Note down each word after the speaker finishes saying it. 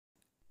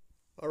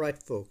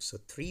Alright folks, so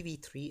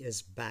 3v3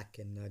 is back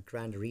in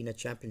Grand Arena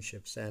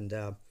Championships and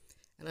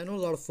I know a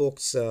lot of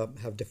folks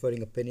have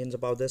differing opinions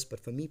about this, but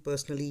for me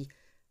personally,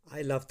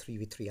 I love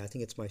 3v3. I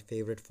think it's my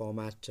favorite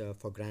format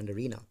for Grand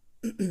Arena.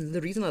 The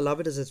reason I love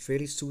it is it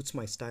really suits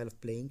my style of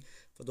playing.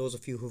 For those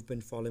of you who've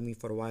been following me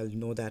for a while, you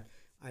know that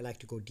I like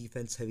to go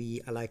defense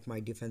heavy. I like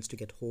my defense to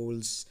get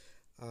holes.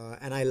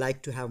 And I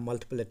like to have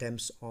multiple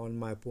attempts on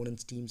my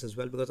opponent's teams as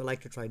well because I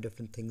like to try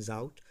different things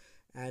out.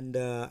 And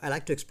I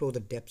like to explore the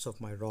depths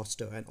of my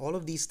roster. And all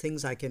of these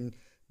things I can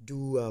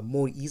do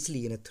more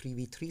easily in a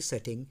 3v3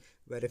 setting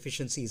where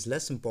efficiency is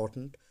less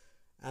important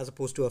as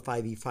opposed to a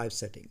 5v5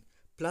 setting.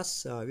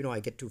 Plus, I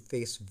get to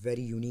face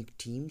very unique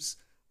teams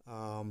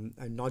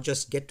and not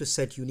just get to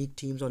set unique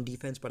teams on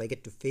defense, but I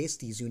get to face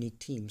these unique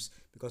teams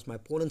because my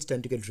opponents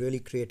tend to get really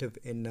creative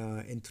in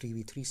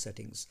 3v3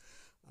 settings.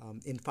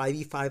 In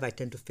 5v5, I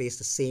tend to face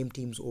the same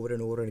teams over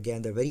and over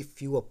again. There are very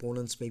few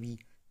opponents, maybe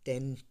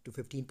 10 to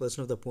 15%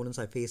 of the opponents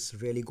I face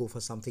really go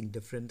for something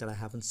different that I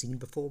haven't seen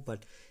before,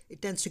 but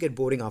it tends to get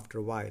boring after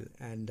a while,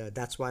 and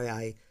that's why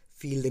I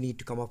feel the need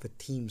to come up with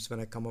themes when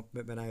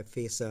I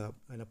face an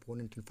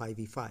opponent in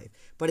 5v5.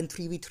 But in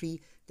 3v3,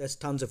 there's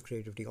tons of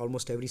creativity.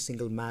 Almost every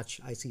single match,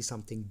 I see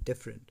something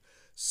different.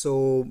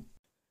 So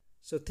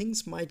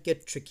things might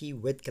get tricky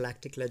with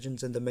Galactic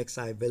Legends in the mix.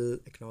 I will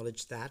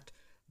acknowledge that,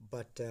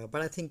 but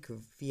I think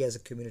we as a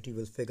community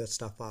will figure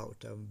stuff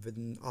out.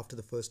 After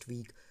the first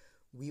week,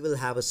 we will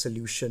have a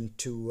solution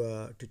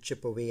to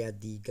chip away at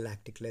the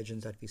Galactic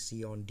Legends that we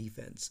see on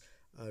defense.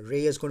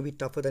 Ray is going to be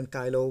tougher than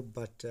Kylo,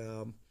 but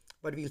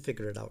we'll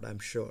figure it out, I'm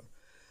sure.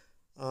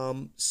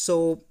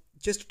 So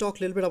just to talk a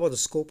little bit about the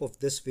scope of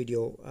this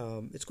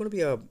video, it's going to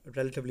be a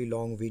relatively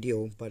long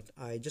video, but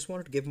I just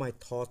wanted to give my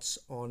thoughts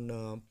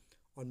on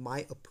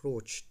my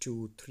approach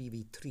to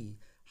 3v3,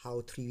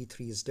 how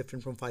 3v3 is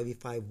different from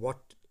 5v5, what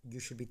you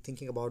should be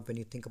thinking about when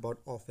you think about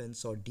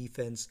offense or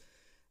defense.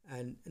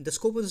 And the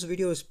scope of this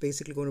video is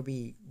basically going to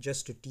be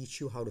just to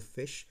teach you how to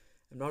fish.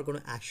 I'm not going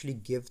to actually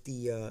give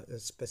the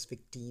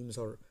specific teams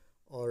or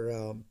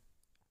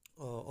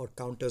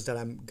counters that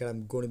I'm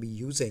going to be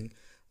using.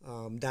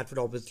 That would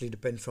obviously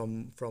depend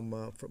on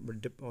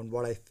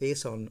what I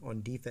face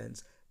on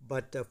defense.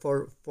 But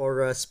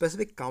for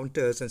specific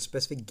counters and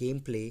specific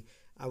gameplay,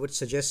 I would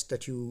suggest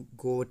that you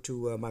go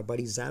to my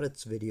buddy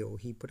Xaereth's video.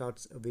 He put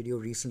out a video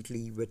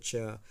recently which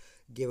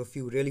gave a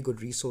few really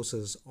good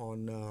resources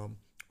on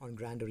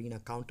Grand Arena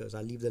counters.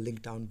 I'll leave the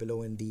link down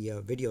below in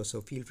the video,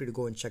 so feel free to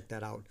go and check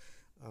that out.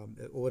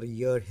 Over a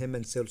year, him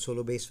and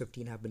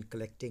Solobass15 have been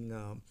collecting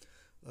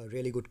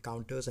really good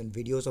counters and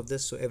videos of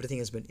this, so everything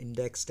has been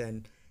indexed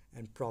and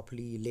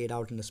properly laid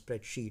out in a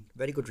spreadsheet.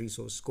 Very good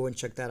resource. Go and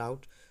check that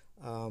out.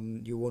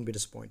 You won't be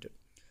disappointed.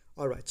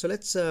 All right, so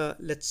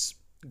let's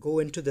go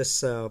into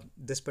this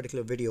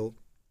particular video.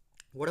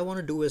 What I want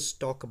to do is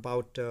talk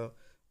about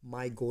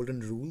my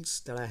golden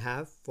rules that I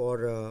have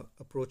for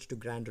approach to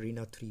Grand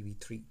Arena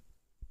 3v3.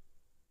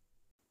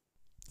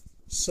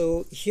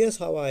 So here's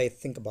how I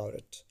think about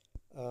it.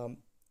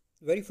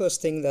 Very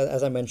first thing, that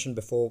as I mentioned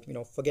before,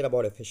 forget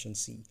about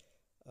efficiency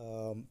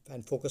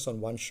and focus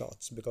on one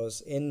shots,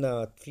 because in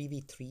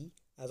 3v3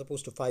 as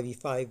opposed to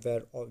 5v5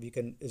 where you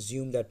can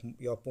assume that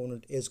your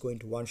opponent is going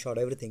to one shot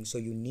everything, so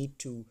you need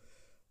to,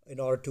 in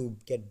order to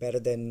get better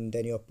than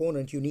your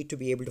opponent, you need to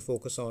be able to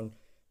focus on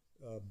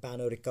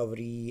banner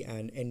recovery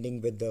and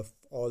ending with the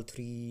all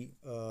three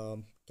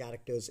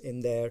characters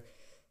in there.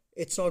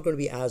 It's not going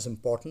to be as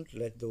important.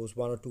 Let those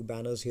one or two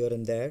banners here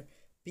and there.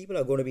 People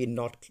are going to be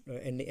not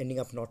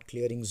ending up not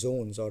clearing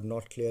zones or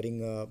not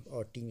clearing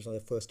our teams on their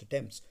first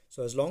attempts.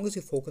 So as long as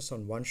you focus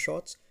on one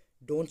shots,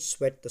 don't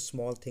sweat the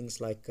small things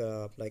like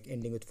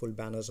ending with full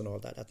banners and all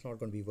that. That's not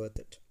going to be worth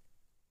it.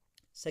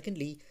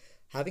 Secondly,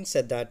 having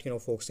said that,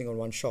 focusing on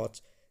one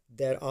shots,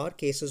 there are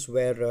cases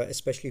where,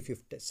 especially if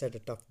you've set a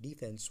tough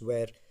defense,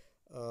 where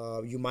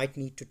you might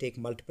need to take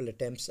multiple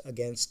attempts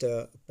against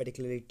a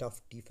particularly tough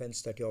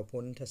defense that your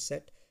opponent has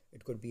set.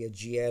 It could be a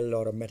GL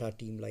or a meta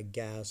team like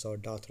GAC or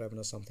Darth Revan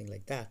or something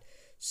like that.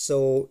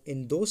 So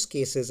in those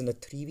cases, in a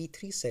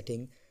 3v3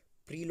 setting,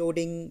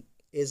 preloading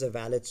is a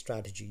valid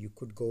strategy. You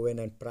could go in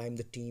and prime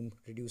the team,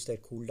 reduce their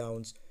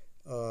cooldowns,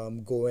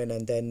 go in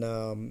and then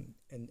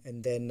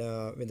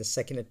in the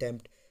second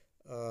attempt,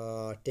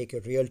 take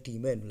a real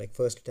team in, like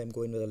first attempt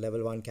go in with a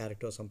level 1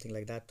 character or something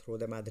like that, throw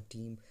them at the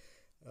team.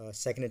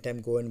 Second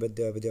attempt go in with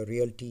your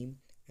real team,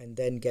 and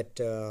then get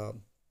the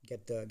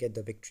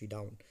victory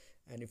down.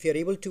 And if you're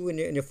able to in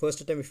your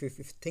first attempt, if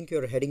you think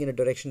you're heading in a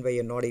direction where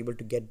you're not able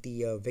to get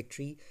the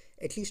victory,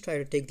 at least try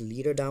to take the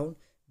leader down,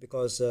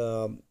 because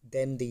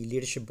then the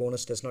leadership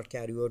bonus does not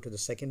carry over to the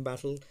second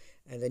battle,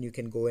 and then you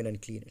can go in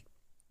and clean it.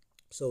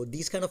 So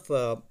these kind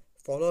of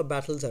follow-up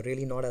battles are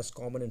really not as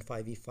common in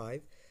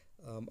 5v5.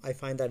 I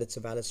find that it's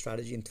a valid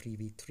strategy in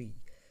 3v3.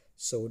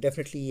 So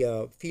definitely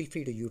feel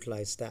free to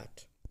utilize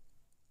that.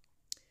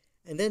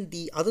 And then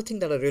the other thing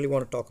that I really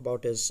want to talk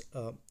about is,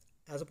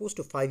 as opposed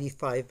to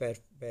 5v5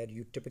 where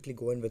you typically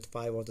go in with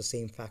 5 of the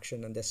same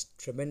faction and there's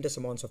tremendous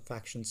amounts of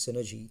faction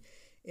synergy,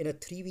 in a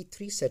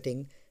 3v3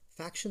 setting,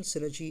 faction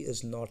synergy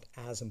is not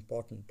as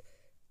important.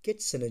 Kit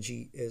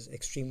synergy is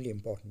extremely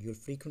important. You'll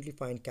frequently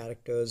find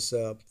characters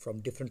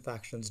from different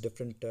factions,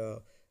 different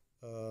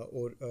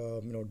or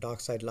dark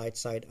side, light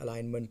side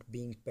alignment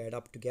being paired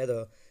up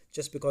together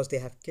just because they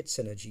have kit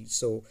synergy.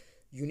 So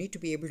you need to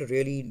be able to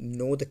really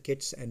know the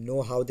kits and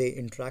know how they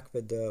interact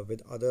with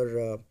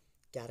other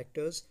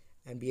characters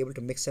and be able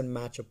to mix and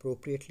match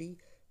appropriately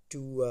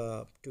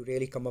to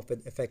really come up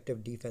with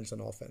effective defense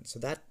and offense. So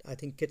that, I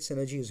think, kit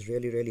synergy is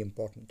really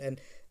important.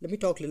 And let me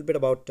talk a little bit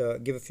about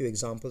give a few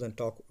examples and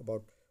talk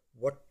about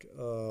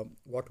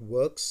what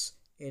works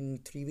in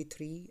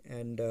 3v3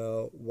 and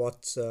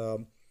what's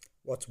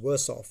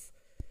worse off.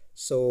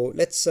 So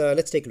let's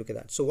take a look at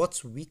that. So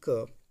what's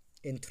weaker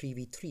in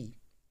 3v3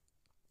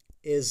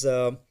 is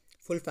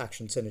full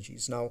faction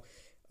synergies. Now,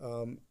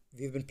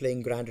 we've been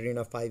playing Grand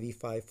Arena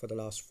 5v5 for the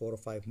last 4 or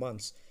 5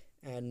 months,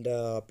 and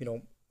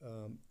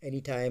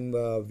anytime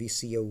we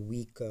see a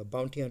weak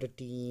bounty hunter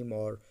team,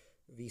 or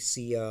we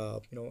see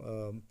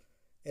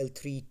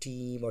L3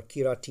 team or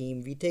Kira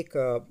team, we take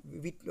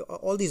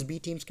all these B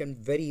teams can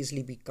very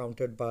easily be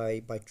countered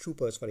by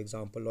troopers, for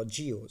example, or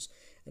geos,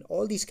 and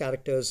all these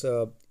characters,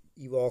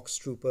 Evox,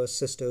 troopers,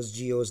 sisters,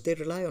 geos, they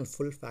rely on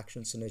full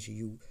faction synergy.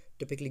 You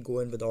typically go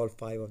in with all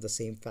 5 of the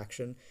same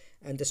faction,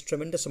 and there's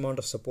tremendous amount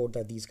of support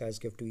that these guys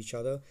give to each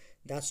other.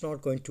 That's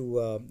not going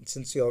to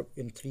since you're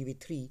in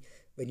 3v3,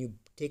 when you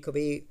take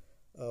away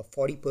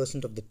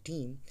 40% of the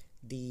team,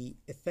 the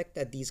effect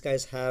that these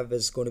guys have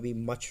is going to be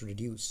much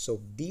reduced.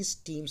 So these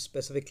teams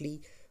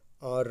specifically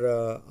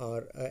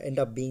are end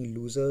up being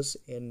losers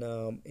in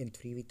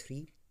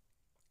 3v3.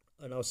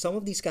 Now, some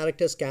of these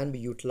characters can be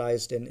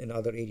utilized in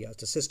other areas.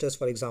 The sisters,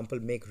 for example,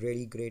 make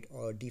really great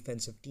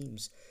defensive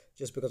teams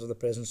just because of the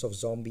presence of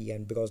zombie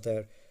and because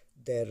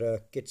their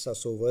kits are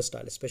so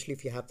versatile. Especially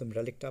if you have them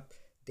relicked up,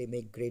 they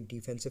make great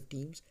defensive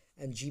teams.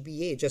 And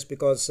GBA, just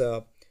because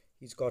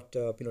he's got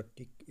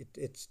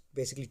it's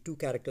basically 2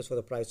 characters for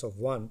the price of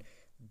 1,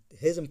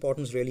 his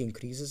importance really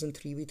increases in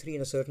 3v3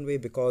 in a certain way,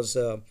 because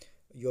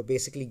you're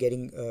basically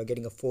getting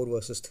a 4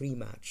 versus 3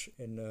 match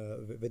in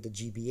with the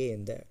GBA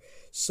in there.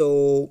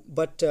 So,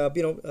 but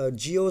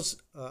Geos,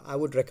 I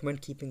would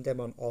recommend keeping them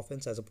on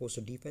offense as opposed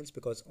to defense,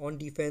 because on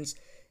defense,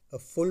 a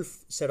full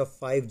set of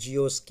 5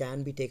 Geos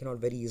can be taken out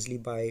very easily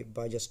by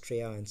just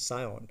Treya and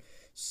Scion.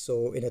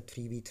 So in a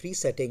 3v3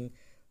 setting,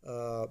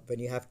 when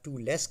you have 2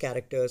 less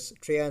characters,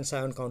 Treya and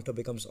Scion counter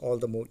becomes all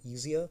the more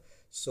easier.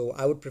 So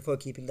I would prefer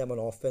keeping them on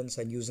offense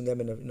and using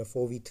them in a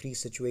 4v3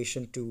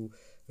 situation to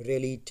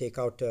really take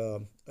out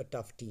a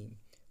tough team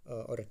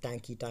or a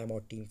tanky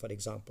timeout team, for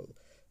example.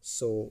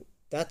 So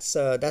that's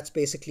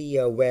basically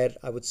where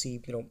I would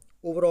see,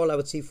 overall I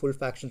would see full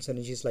faction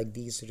synergies like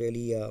these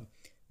really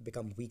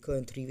become weaker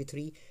in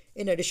 3v3.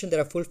 In addition, there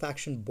are full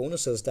faction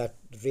bonuses that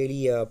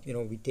really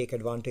we take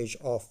advantage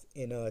of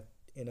in a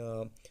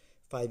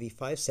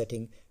 5v5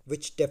 setting,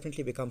 which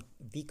definitely become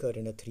weaker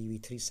in a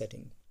 3v3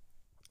 setting.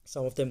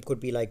 Some of them could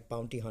be like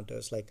bounty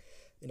hunters. Like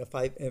in a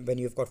 5, when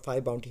you've got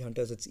 5 bounty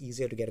hunters, it's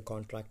easier to get a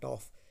contract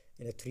off.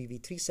 In a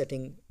 3v3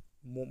 setting,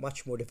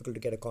 much more difficult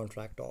to get a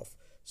contract off.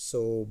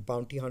 So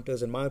bounty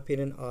hunters, in my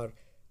opinion, are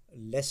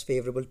less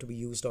favorable to be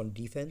used on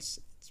defense.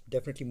 It's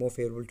definitely more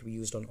favorable to be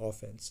used on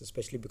offense,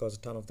 especially because a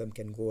ton of them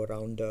can go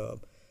around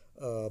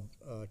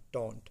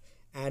taunt,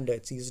 and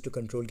it's easy to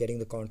control getting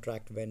the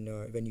contract when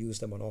you use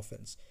them on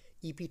offense.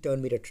 EP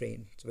turn meter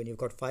train. So when you've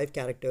got 5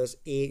 characters,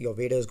 your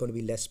Vader is going to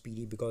be less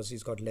speedy because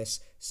he's got less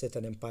Sith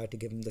and Empire to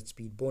give him that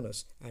speed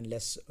bonus, and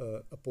less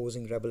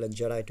opposing Rebel and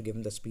Jedi to give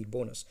him the speed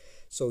bonus.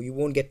 So you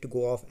won't get to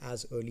go off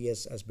as early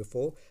as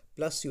before.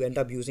 Plus, you end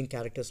up using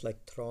characters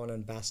like Thrawn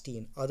and Basti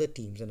in other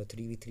teams in a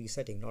 3v3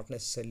 setting, not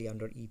necessarily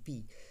under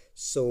EP.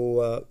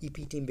 So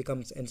EP team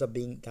ends up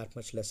being that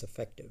much less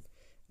effective.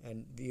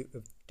 And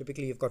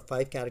typically, you've got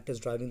 5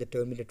 characters driving the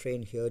turn meter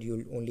train. Here,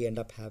 you'll only end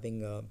up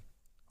having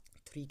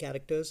 3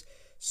 characters.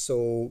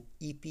 So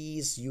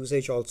EP's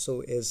usage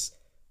also is,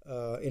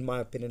 in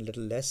my opinion, a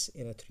little less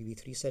in a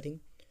 3v3 setting.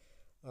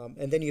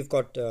 And then you've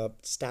got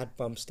stat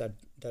bumps that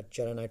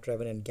Jedi Knight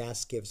Revan and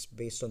GAC gives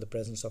based on the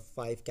presence of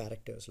 5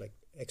 characters, like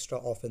extra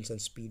offense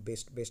and speed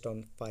based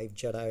on 5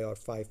 Jedi or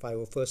 5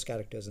 501st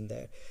characters in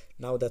there.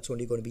 Now that's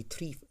only going to be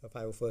 3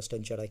 501st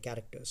and Jedi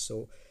characters.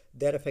 So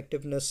their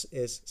effectiveness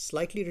is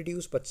slightly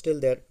reduced, but still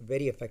they're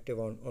very effective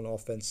on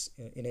offense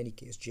in any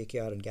case,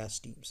 JKR and GAS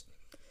teams.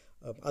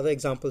 Other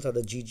examples are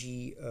the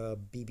GG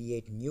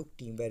BB-8 nuke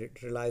team, where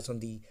it relies on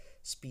the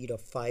speed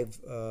of 5.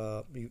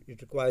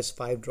 It requires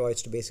 5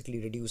 droids to basically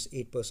reduce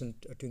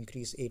 8%, to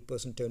increase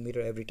 8% turn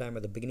meter every time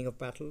at the beginning of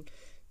battle.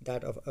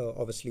 That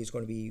obviously is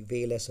going to be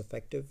way less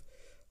effective.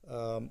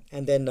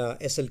 And then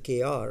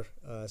SLKR,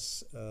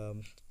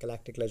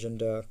 Galactic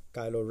Legend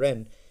Kylo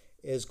Ren,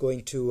 is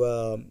going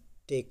to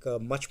take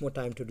much more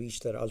time to reach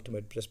their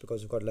ultimate, just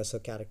because you've got lesser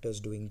characters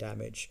doing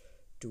damage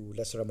to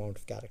lesser amount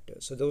of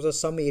characters. So those are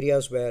some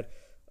areas where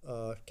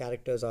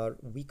characters are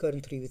weaker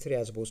in 3v3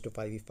 as opposed to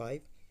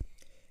 5v5.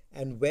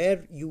 And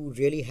where you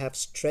really have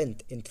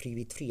strength in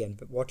 3v3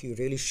 and what you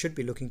really should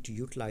be looking to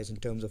utilize in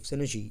terms of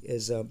synergy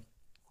is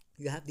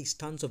you have these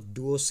tons of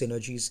duo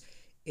synergies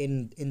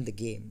in the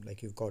game.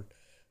 Like you've got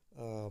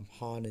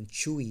Han and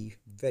Chewie,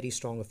 very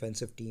strong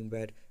offensive team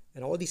where,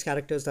 and all these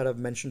characters that I've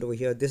mentioned over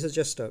here, this is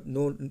just a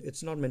no,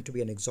 it's not meant to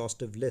be an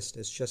exhaustive list.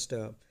 It's just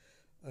an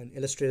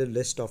illustrated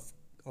list of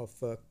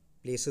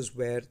places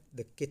where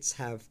the kits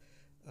have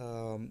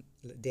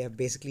they have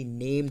basically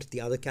named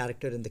the other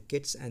character in the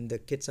kits, and the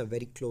kits are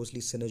very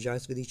closely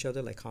synergized with each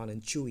other, like Han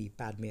and Chewie,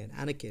 Padme and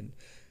Anakin,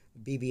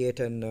 BB-8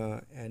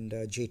 and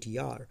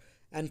JTR,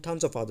 and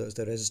tons of others,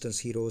 the Resistance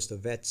heroes, the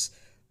vets,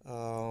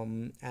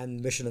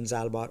 and Mission and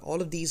Zalbar.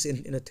 All of these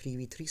in a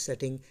 3v3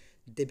 setting,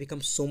 they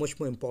become so much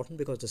more important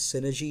because the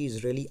synergy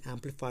is really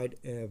amplified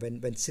when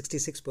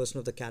 66%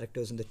 of the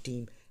characters in the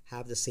team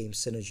have the same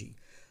synergy.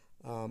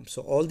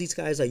 So all these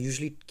guys, I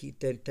usually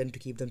tend to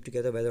keep them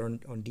together, whether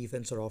on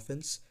defense or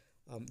offense.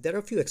 There are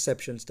a few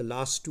exceptions. The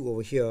last two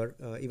over here,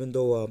 even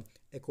though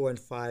Echo and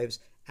Fives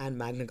and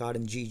Magna Guard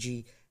and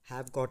GG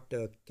have got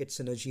kit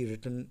synergy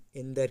written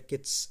in their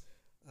kits,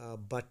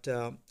 but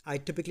I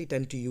typically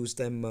tend to use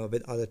them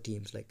with other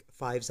teams. Like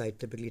Fives, I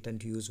typically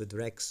tend to use with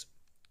Rex.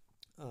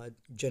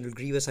 General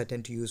Grievous, I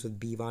tend to use with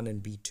B1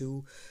 and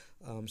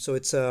B2. So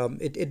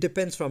it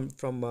depends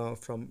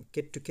from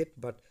kit to kit,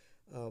 but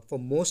for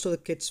most of the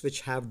kits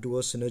which have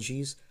duo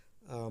synergies,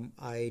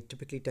 I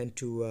typically tend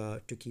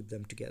to keep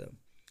them together.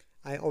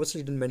 I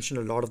obviously didn't mention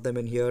a lot of them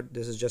in here.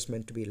 This is just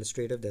meant to be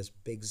illustrative. There's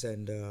Biggs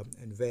and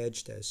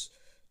Wedge. There's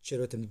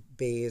Chirrut and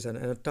Baze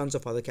and tons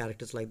of other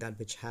characters like that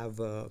which have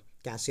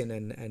Cassian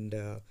and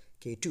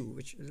K2,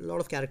 which a lot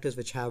of characters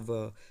which have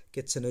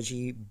kit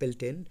synergy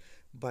built in.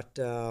 But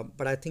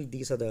I think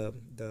these are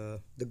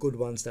the good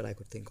ones that I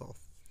could think of.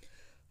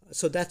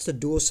 So that's the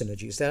duo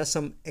synergies. There are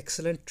some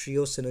excellent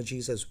trio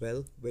synergies as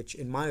well, which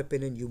in my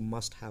opinion you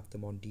must have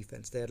them on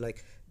defense. They're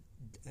like,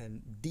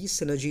 and these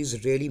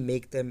synergies really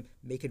make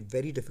it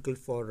very difficult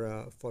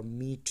for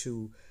me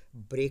to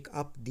break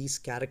up these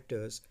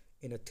characters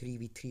in a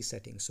 3v3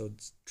 setting. So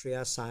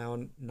Traya,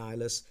 Scion,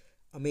 Nihilus,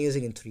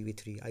 amazing in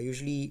 3v3. I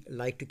usually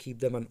like to keep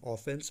them on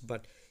offense,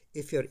 but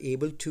if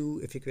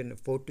you can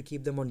afford to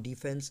keep them on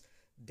defense,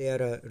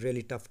 they're a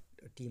really tough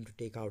team to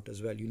take out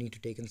as well. You need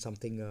to take in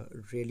something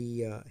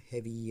really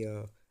heavy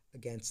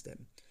against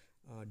them.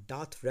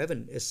 Darth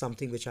Revan is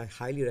something which I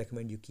highly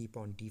recommend you keep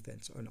on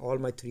defense. On all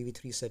my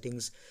 3v3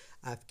 settings,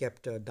 I've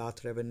kept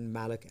Darth Revan,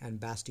 Malak, and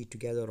Basti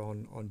together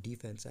on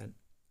defense. And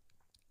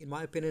in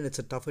my opinion, it's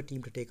a tougher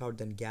team to take out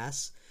than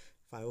GAS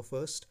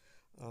 501st.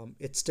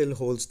 It still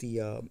holds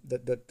the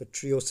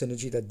trio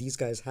synergy that these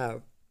guys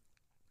have.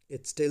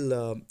 It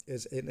still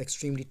is an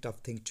extremely tough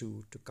thing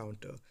to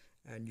counter.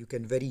 And you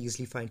can very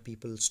easily find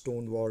people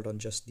stonewalled on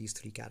just these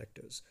three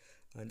characters.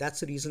 And that's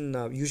the reason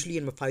usually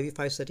in my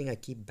 5v5 setting I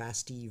keep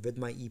Basti with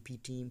my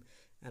EP team,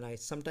 and I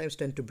sometimes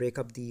tend to break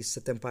up the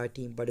Sith Empire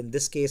team, but in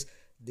this case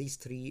these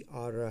three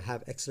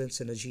have excellent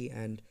synergy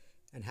and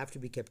have to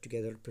be kept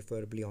together,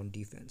 preferably on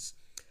defense.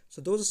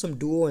 So those are some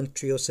duo and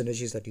trio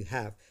synergies that you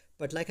have.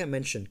 But like I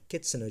mentioned,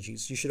 kit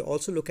synergies, you should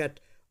also look at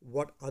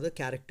what other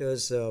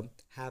characters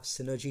have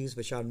synergies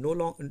which are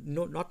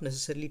not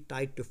necessarily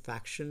tied to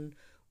faction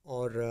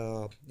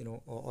or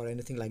or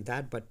anything like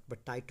that,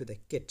 but tied to the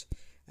kit.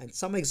 And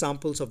some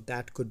examples of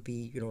that could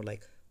be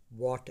like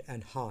Watt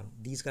and Han.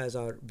 These guys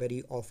are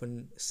very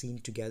often seen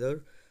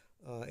together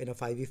in a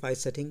 5v5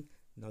 setting.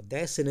 Now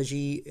their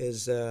synergy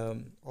is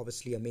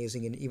obviously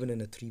amazing even in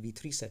a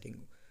 3v3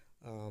 setting.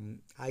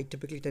 I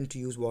typically tend to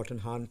use Watt and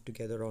Han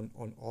together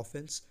on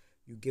offense.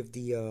 You give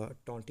the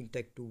taunting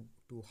tech to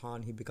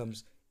Han, he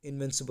becomes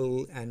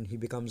invincible and he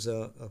becomes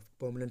a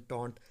permanent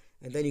taunt.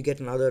 And then you get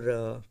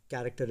another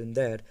character in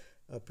there,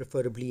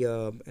 preferably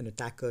an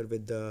attacker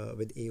with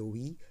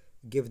AoE.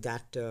 Give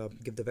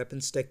the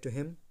weapons tech to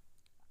him,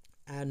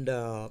 and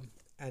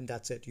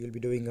that's it. You'll be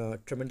doing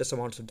tremendous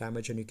amounts of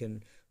damage, and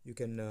you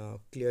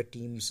can clear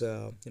teams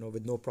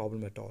with no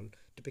problem at all.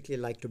 Typically, I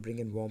like to bring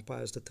in Wampa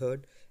as the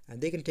third, and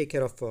they can take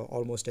care of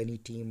almost any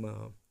team,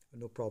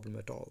 no problem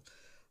at all.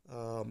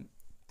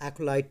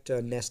 Acolyte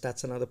Nest,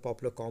 that's another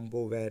popular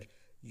combo where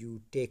you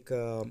take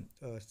a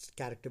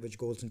character which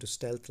goes into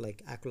stealth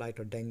like Acolyte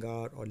or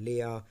Dengar or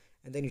Leia,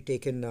 and then you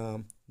take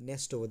in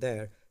Nest over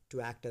there to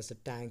act as a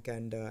tank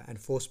and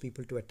force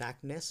people to attack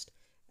Nest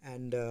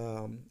and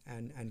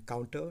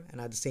counter.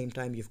 And at the same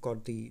time, you've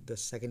got the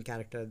second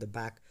character at the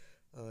back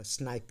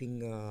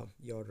sniping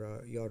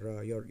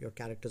your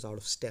characters out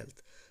of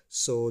stealth.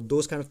 So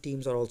those kind of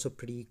teams are also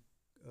pretty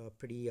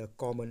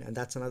common, and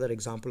that's another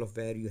example of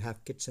where you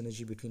have kit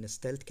synergy between a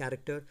stealth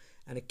character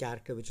and a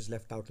character which is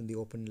left out in the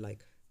open,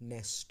 like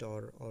Nest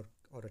or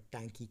a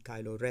tanky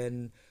Kylo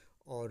Ren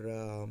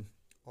or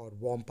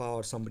Wampa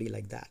or somebody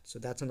like that. So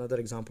that's another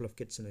example of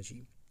kit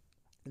synergy.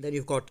 And then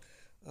you've got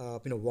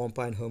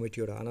Wampa and Hermit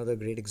Yoda, another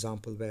great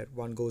example where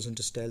one goes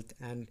into stealth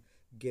and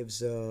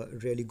gives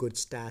really good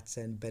stats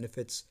and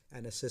benefits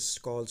and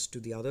assist calls to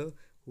the other,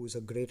 who's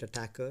a great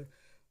attacker.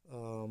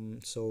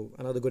 So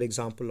another good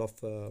example of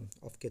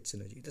kit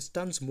synergy. There's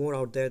tons more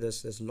out there.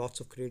 There's lots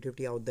of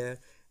creativity out there,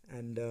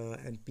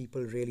 and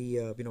people really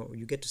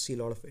you get to see a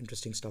lot of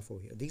interesting stuff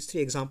over here. These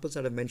three examples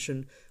that I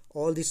mentioned,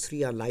 all these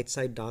three are light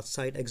side dark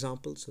side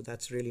examples, so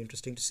that's really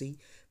interesting to see.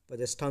 But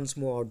there's tons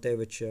more out there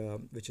which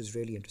is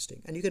really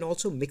interesting, and you can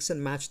also mix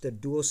and match the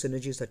duo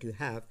synergies that you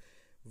have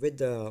with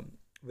the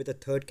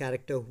third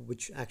character,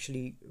 which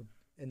actually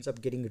ends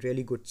up getting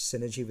really good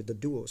synergy with the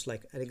duos.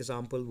 Like an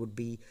example would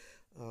be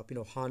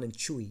Han and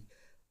Chewie.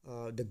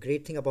 The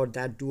great thing about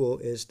that duo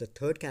is the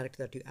third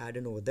character that you add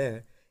in over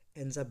there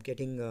ends up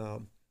getting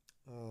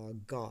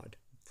guard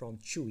from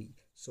Chewie.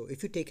 So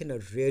if you take in a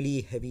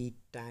really heavy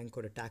tank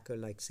or attacker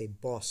like say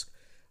Bosk,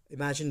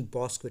 imagine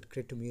Bosk with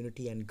crit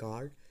immunity and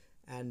guard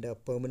and a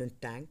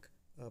permanent tank,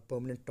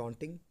 permanent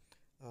taunting.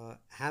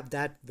 Have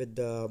that with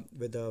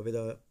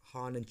the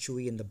Han and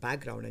Chewie in the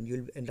background, and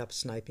you'll end up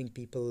sniping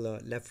people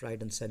left,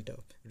 right, and center.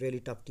 Really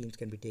tough teams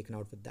can be taken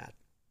out with that.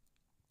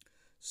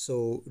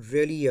 So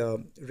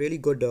really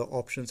good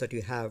options that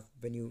you have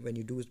when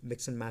you do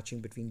mix and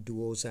matching between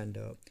duos and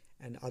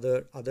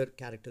other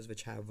characters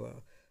which have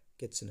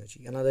kit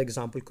synergy. Another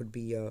example could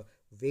be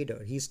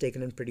Vader. He's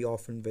taken in pretty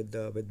often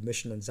with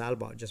Mission and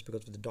Zalbar just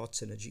because of the dot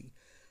synergy.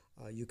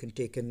 You can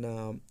take in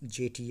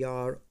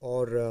JTR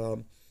or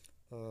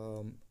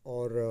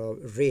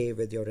Rey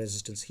with your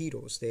Resistance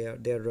heroes.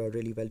 They're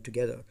really well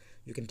together.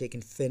 You can take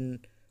in Finn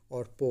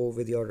or Poe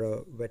with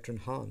your veteran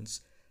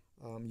Hans.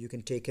 You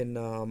can take in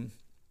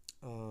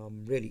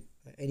really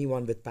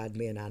anyone with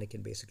Padme and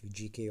Anakin, basically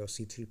GK or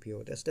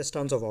C3PO. There's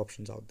tons of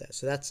options out there.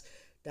 So that's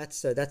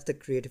the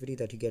creativity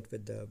that you get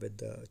with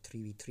the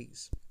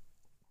 3v3s.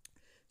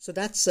 So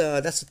that's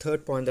the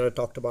third point that I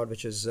talked about,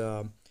 which is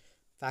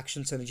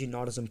faction synergy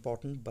not as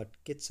important, but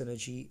kit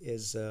synergy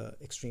is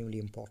extremely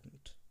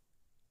important.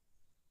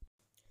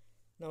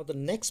 Now the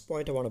next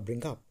point I want to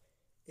bring up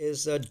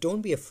is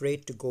don't be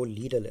afraid to go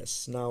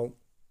leaderless. Now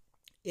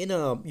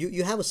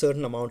you have a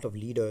certain amount of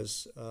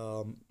leaders.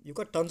 You've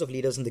got tons of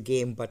leaders in the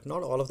game, but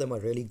not all of them are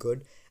really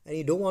good, and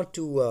you don't want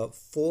to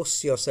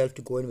force yourself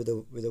to go in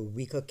with a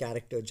weaker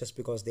character just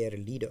because they are a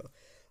leader.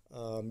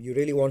 You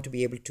really want to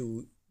be able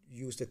to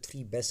use the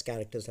three best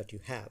characters that you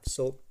have.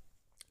 So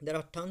there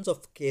are tons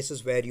of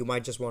cases where you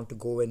might just want to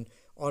go in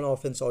on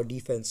offense or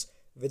defense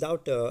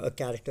without a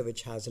character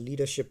which has a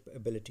leadership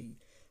ability.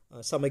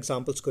 Some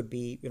examples could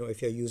be,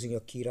 if you're using your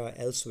Kira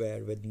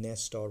elsewhere with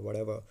Nest or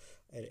whatever,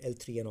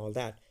 L3 and all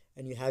that,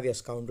 and you have your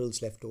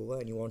scoundrels left over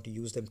and you want to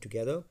use them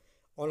together.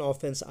 On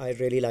offense, I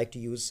really like to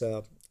use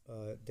the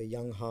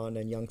young Han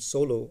and young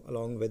Solo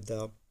along with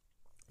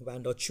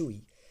Vand or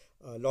Chewie.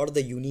 A lot of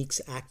the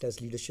uniques act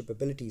as leadership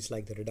abilities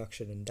like the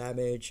reduction in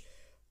damage,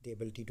 the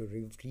ability to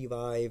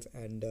revive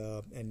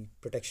and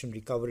protection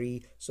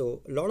recovery.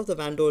 So a lot of the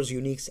Vandor's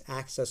uniques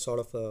acts as sort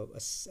of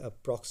a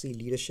proxy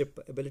leadership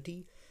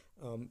ability.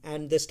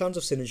 And there's tons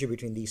of synergy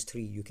between these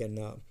three. You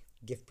can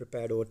give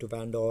prepared over to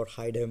Vandor,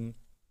 hide him,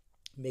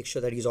 make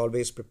sure that he's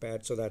always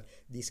prepared so that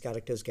these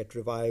characters get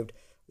revived.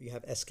 You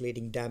have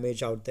escalating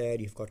damage out there.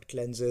 You've got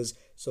cleanses.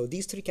 So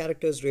these three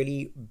characters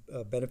really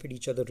benefit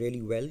each other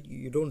really well.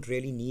 You don't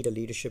really need a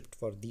leadership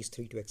for these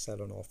three to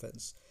excel on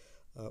offense.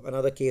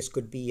 Another case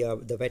could be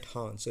the Vet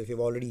Han. So if you've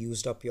already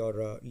used up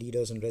your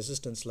leaders in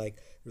Resistance like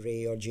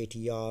Rey or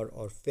JTR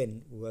or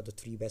Finn, who are the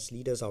three best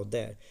leaders out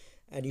there,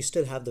 and you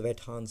still have the Vet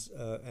Hans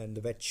and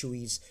the Vet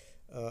Chewies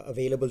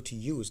available to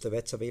use, the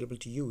Vets available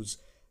to use,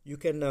 you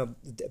can,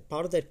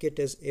 part of that kit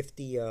is if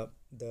the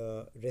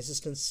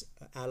Resistance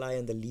ally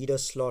and the leader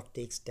slot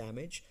takes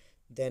damage,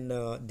 then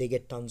they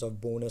get tons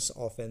of bonus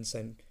offense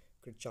and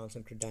crit chance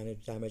and crit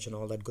damage and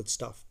all that good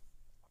stuff.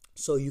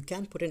 So you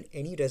can put in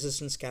any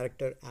Resistance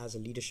character as a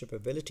leadership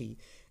ability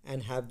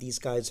and have these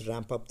guys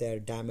ramp up their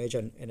damage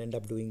and end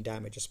up doing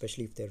damage,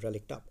 especially if they're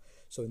relicked up.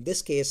 So in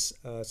this case,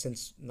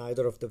 since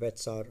neither of the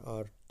vets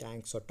are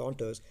tanks or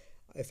taunters,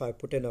 if I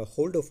put in a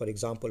Holdo, for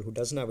example, who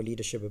doesn't have a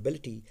leadership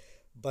ability,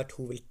 but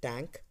who will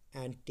tank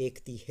and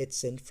take the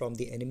hits in from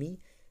the enemy,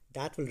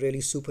 that will really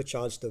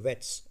supercharge the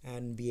vets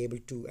and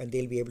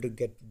they'll be able to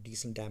get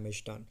decent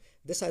damage done.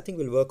 This I think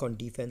will work on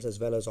defense as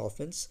well as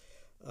offense,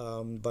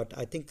 but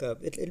I think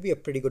it'll be a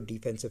pretty good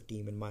defensive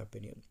team in my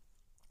opinion.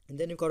 And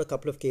then you've got a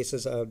couple of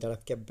cases that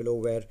I've kept below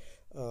where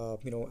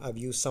I've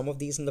used some of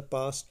these in the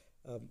past.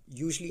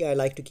 Usually I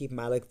like to keep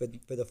Malak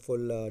with a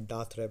full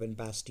Darth Revan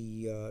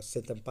Basti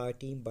Sith Empire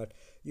team, but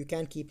you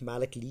can keep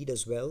Malak lead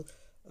as well.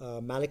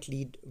 Malak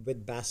lead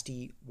with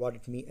Basti, what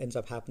it ends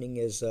up happening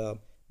is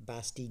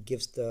Basti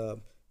gives the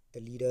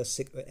leader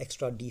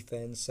extra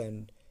defense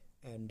and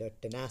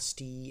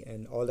tenacity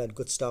and all that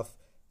good stuff,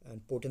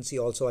 and potency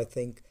also I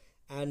think,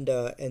 and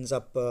ends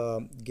up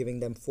giving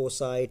them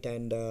foresight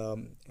and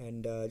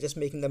just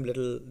making them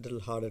little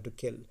harder to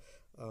kill.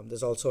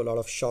 There's also a lot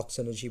of shock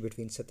synergy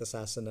between Sith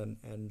Assassin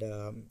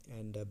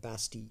and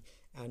Basti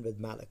and with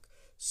Malak.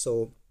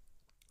 So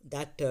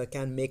that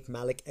can make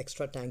Malak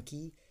extra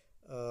tanky,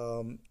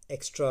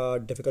 extra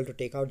difficult to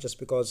take out just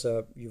because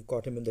you've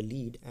got him in the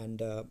lead,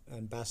 and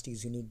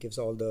Basti's unique gives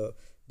all the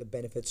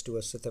benefits to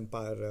a Sith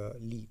Empire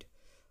lead.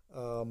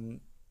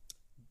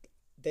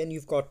 Then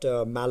you've got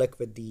Malik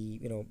with the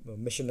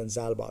Mission and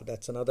Zalbar.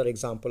 That's another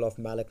example of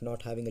Malik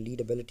not having a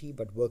lead ability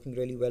but working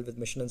really well with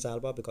Mission and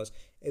Zalbar, because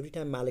every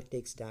time Malik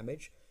takes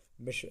damage,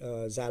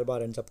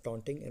 Zalbar ends up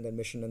taunting and then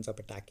Mission ends up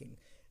attacking.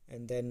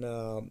 And then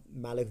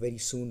Malik very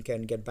soon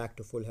can get back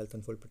to full health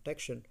and full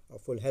protection, or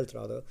full health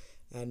rather.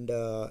 And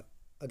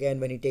again,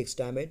 when he takes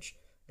damage,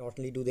 not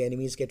only do the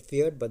enemies get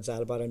feared, but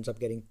Zalbar ends up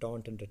getting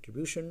taunt and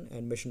retribution,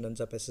 and Mission ends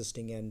up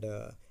assisting and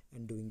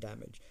doing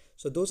damage.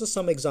 So those are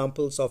some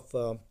examples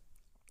of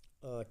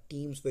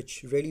teams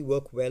which really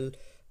work well,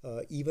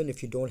 even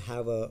if you don't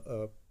have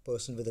a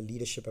person with a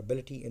leadership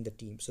ability in the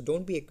team. So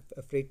don't be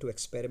afraid to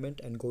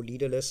experiment and go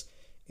leaderless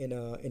in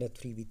a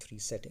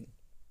 3v3 setting.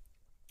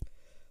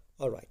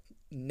 All right.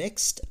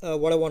 Next,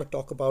 what I want to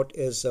talk about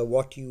is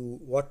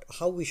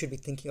how we should be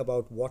thinking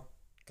about what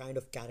kind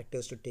of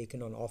characters to take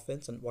in on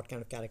offense and what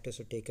kind of characters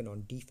to take in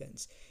on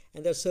defense.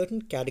 And there are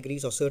certain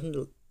categories or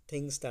certain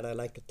things that I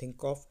like to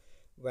think of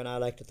when I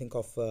like to think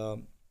of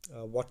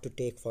what to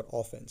take for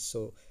offense.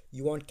 So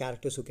you want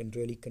characters who can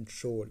really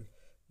control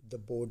the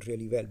board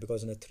really well,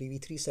 because in a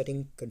 3v3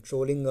 setting,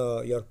 controlling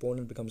your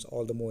opponent becomes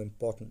all the more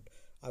important.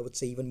 I would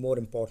say even more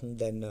important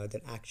than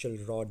actual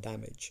raw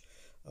damage.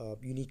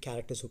 You need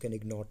characters who can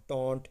ignore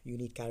taunt. You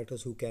need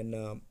characters who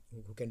can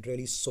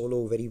really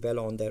solo very well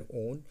on their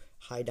own.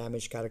 High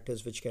damage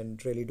characters which can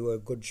really do a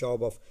good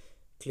job of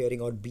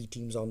clearing out B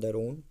teams on their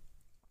own.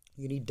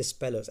 You need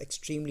dispellers,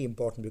 extremely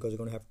important, because you're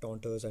going to have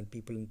taunters and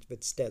people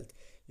with stealth.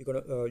 You're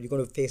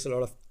going to face a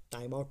lot of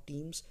timeout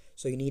teams,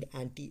 so you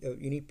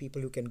need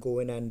people who can go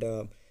in and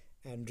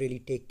really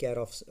take care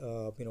of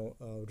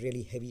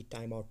really heavy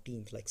timeout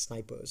teams like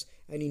snipers.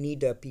 And you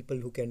need people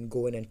who can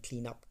go in and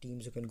clean up,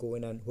 teams who can go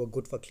in and who are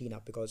good for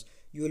cleanup, because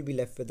you will be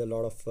left with a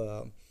lot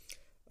of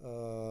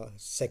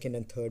second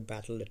and third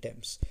battle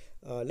attempts.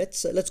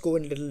 Let's go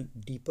in a little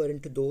deeper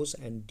into those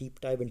and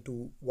deep dive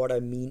into what I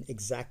mean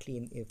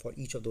exactly for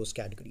each of those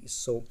categories.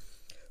 So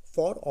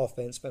for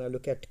offense, when I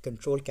look at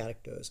control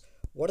characters,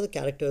 what are the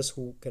characters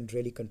who can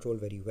really control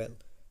very well?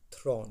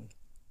 Thrawn.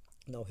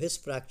 Now his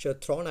fracture,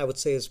 Thrawn, I would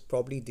say, is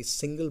probably the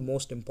single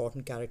most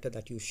important character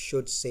that you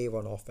should save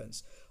on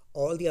offense.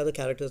 All the other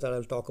characters that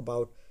I'll talk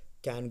about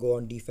can go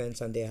on defense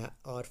and they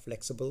are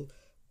flexible,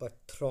 but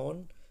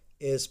Thrawn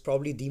is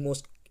probably the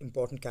most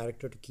important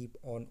character to keep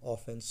on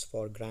offense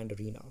for Grand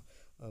Arena,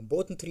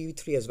 both in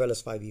 3v3 as well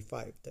as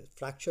 5v5. The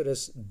fracture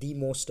is the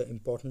most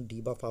important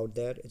debuff out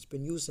there. It's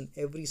been used in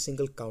every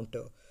single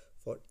counter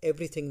for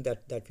everything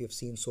that we've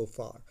seen so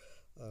far.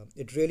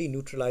 It really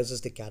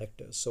neutralizes the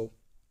characters. So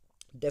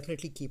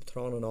definitely keep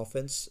Thrawn on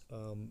offense.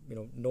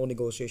 No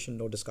negotiation,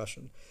 no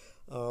discussion.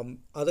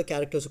 Other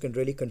characters who can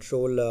really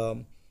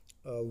control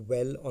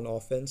well on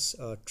offense,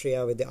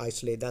 Treya with the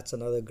isolate. That's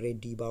another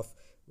great debuff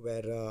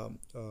where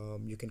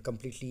you can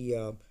completely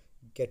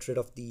get rid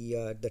of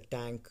the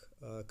tank,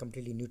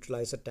 completely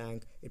neutralize the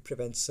tank. It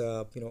prevents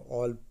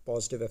all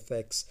positive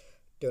effects,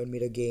 turn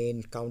meter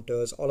gain,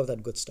 counters, all of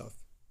that good stuff.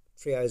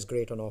 Treya is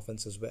great on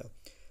offense as well.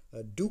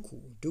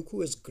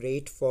 Dooku is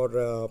great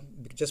for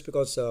just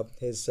because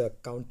his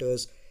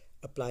counters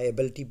apply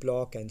ability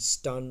block and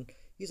stun.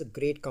 He's a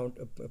great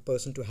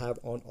person to have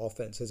on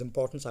offense. His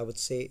importance, I would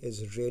say,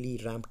 is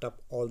really ramped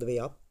up all the way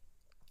up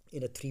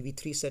in a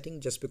 3v3 setting,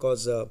 just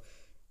because of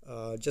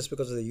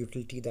the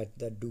utility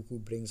that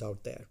Dooku brings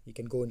out there. You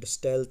can go into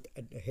stealth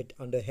and hit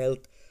under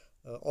health,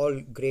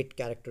 all great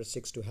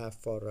characteristics to have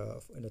for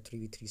in a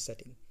 3v3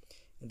 setting.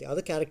 And the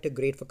other character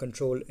great for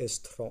control is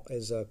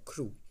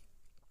Crew.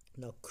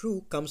 Now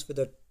Crew comes with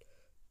a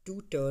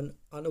 2-turn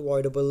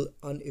unavoidable,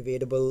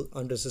 unevadable,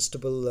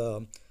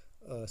 unresistible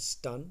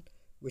stun,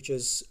 which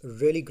is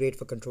really great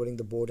for controlling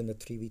the board in the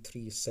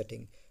 3v3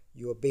 setting.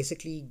 You are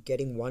basically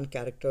getting one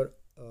character,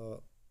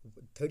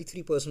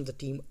 33% of the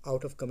team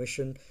out of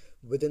commission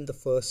within the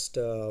first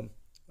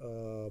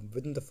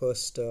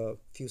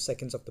few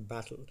seconds of the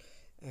battle,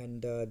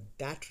 and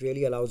that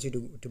really allows you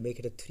to make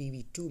it a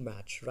 3v2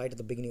 match right at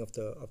the beginning of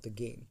the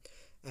game.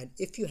 And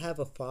if you have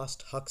a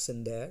fast Hux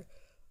in there,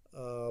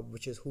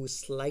 who is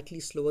slightly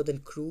slower than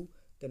Crew,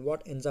 then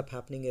what ends up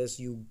happening is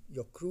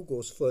your Crew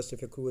goes first.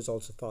 If your Crew is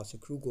also fast, your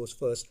Crew goes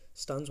first,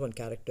 stuns one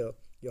character,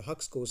 your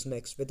Hux goes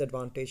next. With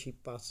advantage, he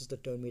passes the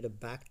turn meter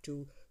back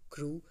to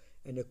Crew,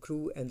 and your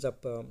Crew ends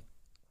up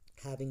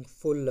having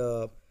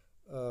full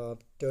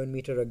turn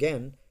meter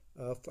again,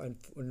 and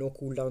no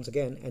cooldowns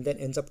again, and then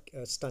ends up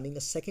stunning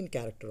a second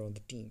character on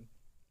the team.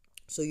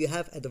 So you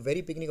have at the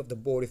very beginning of the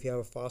board, if you have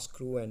a fast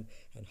Crew and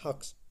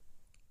Hux,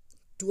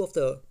 2 of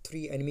the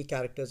 3 enemy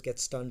characters get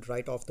stunned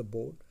right off the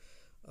board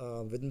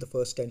within the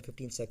first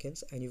 10-15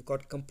 seconds, and you've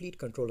got complete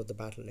control of the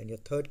battle. And your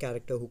third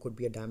character, who could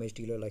be a damage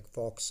dealer like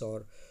Fox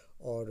or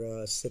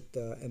Sith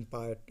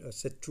Empire,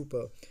 Sith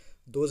Trooper,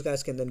 those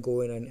guys can then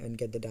go in and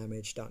get the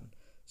damage done.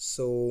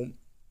 So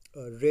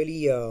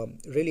really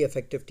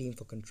effective team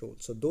for control.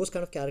 So those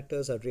kind of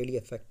characters are really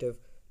effective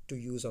to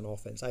use on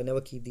offense. I never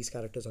keep these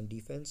characters on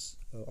defense,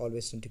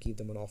 always tend to keep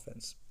them on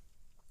offense.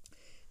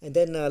 And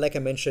then, like I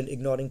mentioned,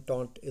 ignoring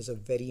taunt is a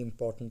very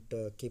important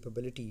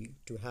capability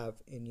to have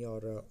in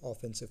your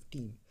offensive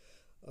team.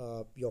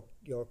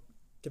 Your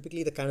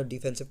typically the kind of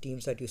defensive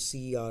teams that you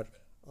see are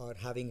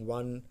having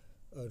one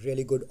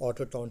really good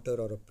auto taunter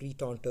or a pre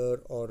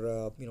taunter,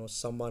 or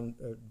someone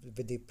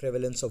with the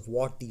prevalence of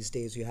what these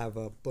days you have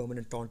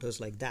permanent taunters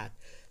like that.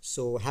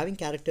 So having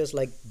characters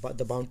like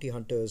the bounty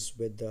hunters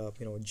with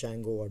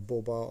Django or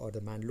Boba or the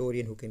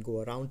Mandalorian who can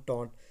go around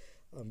taunt,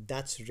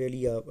 that's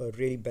really a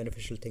really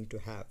beneficial thing to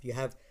have. You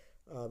have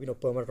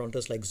permanent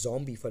hunters like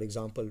Zombie, for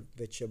example,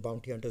 which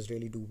bounty hunters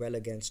really do well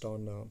against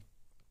on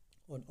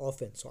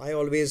offense. So I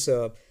always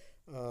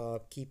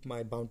keep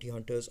my bounty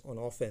hunters on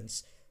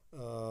offense,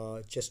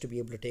 just to be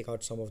able to take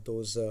out some of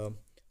those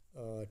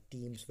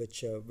teams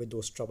which with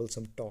those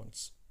troublesome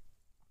taunts.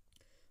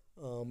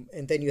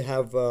 And then you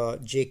have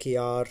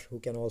JKR, who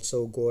can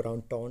also go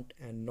around taunt,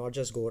 and not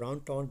just go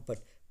around taunt,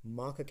 but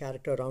mark a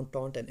character around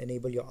taunt and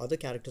enable your other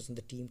characters in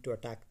the team to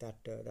attack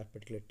that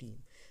particular team.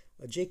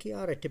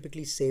 JKR I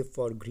typically save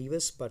for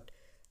Grievous, but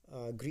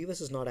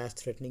Grievous is not as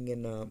threatening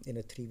in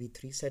a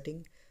 3v3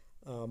 setting.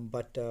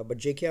 But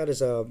JKR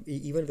is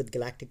even with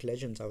Galactic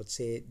Legends, I would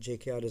say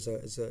JKR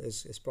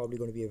is probably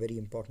going to be a very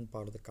important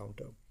part of the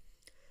counter.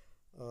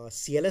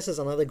 CLS is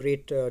another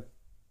great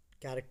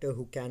character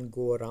who can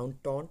go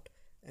around taunt,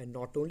 and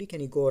not only can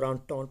he go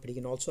around taunt, but he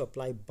can also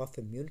apply buff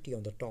immunity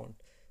on the taunt,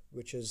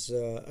 which is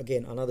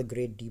again another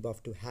great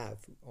debuff to have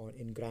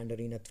in Grand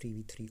Arena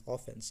 3v3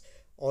 offense.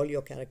 All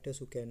your characters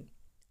who can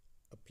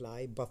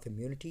apply buff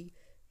immunity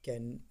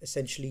can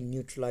essentially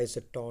neutralize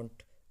the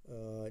taunt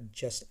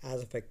just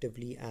as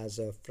effectively as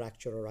a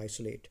fracture or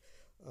isolate,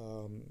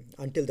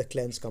 until the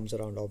cleanse comes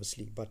around,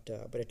 obviously. But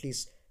at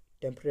least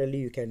temporarily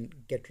you can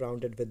get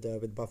rounded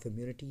with buff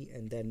immunity,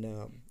 and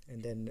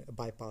then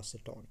bypass the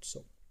taunt.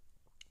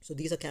 So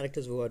these are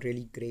characters who are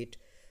really great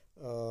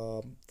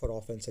for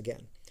offense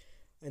again.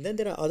 And then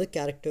there are other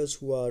characters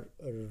who are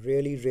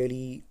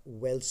really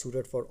well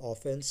suited for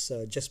offense,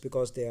 just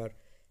because they are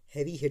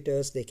heavy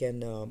hitters. They can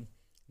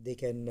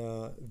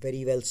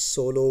very well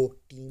solo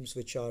teams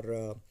which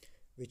are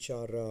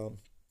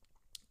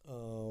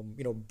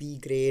B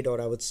grade, or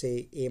I would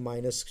say A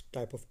minus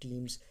type of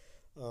teams.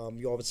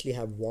 You obviously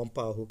have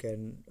Wampa, who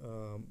can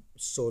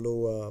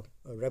solo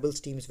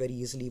Rebels teams very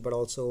easily, but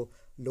also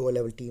lower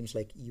level teams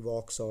like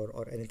Evox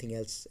or anything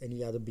else,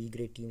 any other B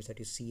grade teams that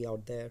you see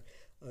out there.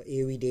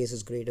 AoE Days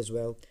is great as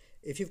well.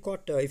 If you're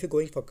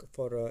going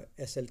for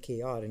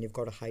SLKR and you've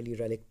got a highly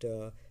relict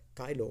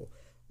Kylo,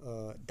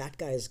 that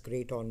guy is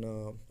great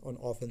on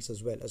offense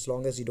as well. As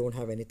long as you don't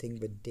have anything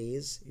with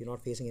daze, you're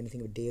not facing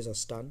anything with daze or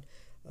stun.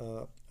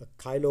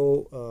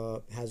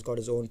 Kylo has got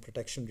his own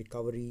protection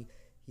recovery.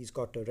 He's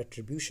got a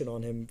retribution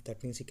on him.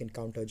 That means he can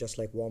counter just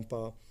like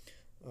Wampa,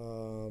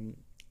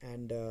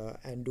 and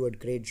do a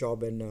great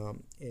job in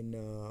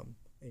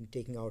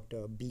taking out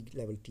B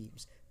level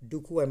teams.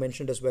 Dooku I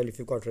mentioned as well. If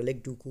you've got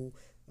Relic Dooku,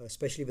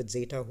 especially with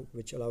Zeta,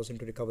 which allows him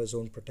to recover his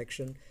own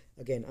protection,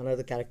 again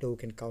another character who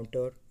can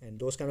counter, and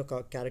those kind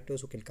of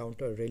characters who can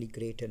counter are really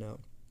great in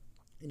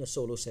a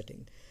solo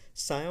setting.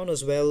 Scion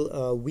as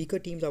well. Weaker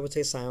teams, I would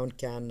say Scion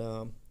can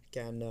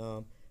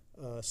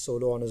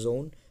solo on his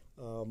own,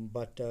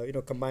 but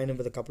combine him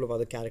with a couple of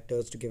other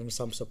characters to give him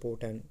some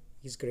support, and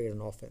he's great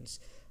on offense.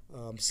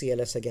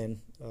 CLS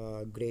again,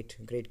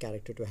 great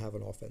character to have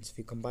on offense. If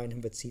you combine him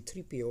with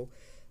C3PO,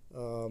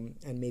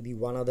 and maybe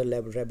one other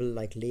rebel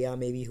like Leia,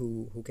 maybe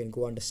who can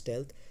go under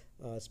stealth,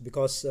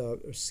 because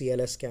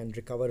CLS can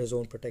recover his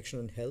own protection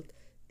and health.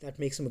 That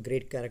makes him a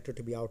great character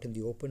to be out in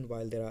the open,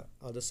 while there are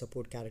other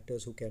support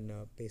characters who can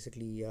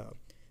basically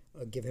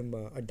give him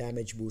a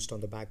damage boost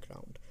on the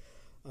background.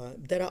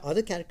 There are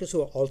other characters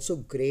who are also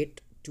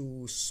great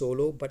to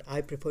solo, but I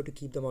prefer to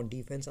keep them on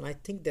defense, and I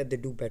think that they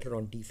do better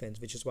on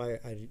defense, which is why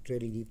I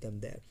really leave them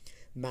there.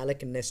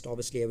 Malak and Nest,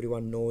 obviously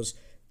everyone knows,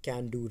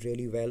 can do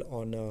really well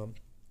on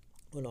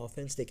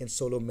offense. They can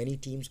solo many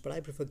teams, but I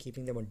prefer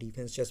keeping them on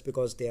defense just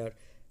because they are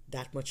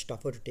that much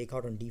tougher to take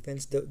out on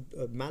defense. The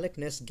Malak,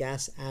 Nest,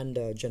 Gas, and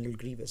General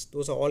Grievous,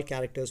 those are all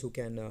characters who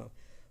can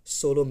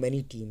solo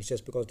many teams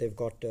just because they've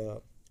got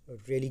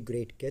really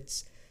great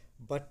kits.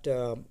 But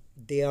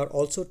they are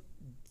also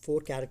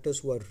four characters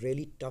who are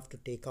really tough to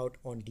take out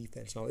on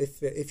defense. Now,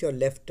 if you're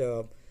left,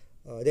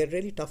 they're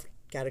really tough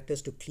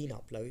characters to clean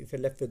up. Like if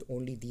you're left with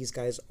only these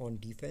guys on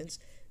defense,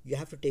 you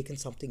have to take in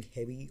something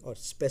heavy or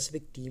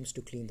specific teams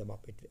to clean them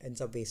up. It ends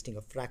up wasting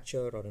a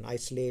Fracture or an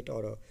Isolate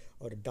or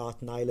a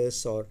Darth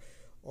Nihilus or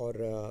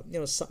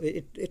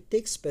it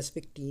takes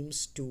specific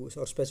teams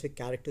or specific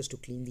characters to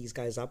clean these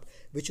guys up,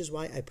 which is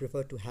why I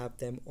prefer to have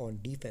them on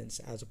defense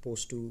as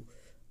opposed to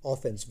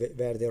offense,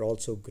 where they're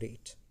also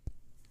great.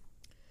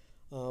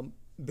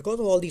 Because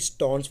of all these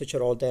taunts which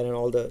are out there and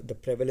all the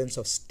prevalence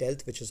of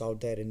stealth which is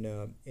out there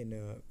in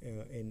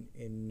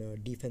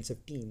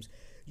defensive teams,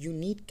 you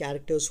need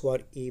characters who are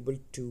able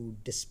to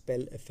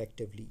dispel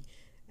effectively.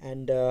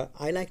 And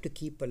I like to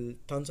keep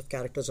tons of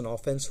characters on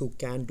offense who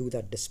can do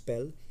that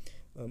dispel.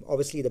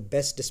 Obviously, the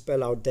best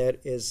dispel out there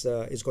is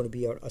going to be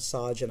your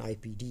Asajj and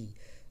IPD,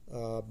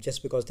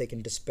 just because they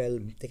can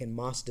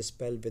mass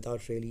dispel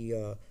without really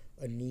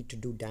a need to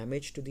do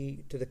damage to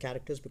the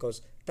characters,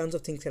 because tons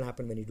of things can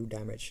happen when you do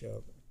damage.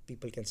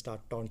 People can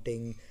start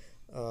taunting,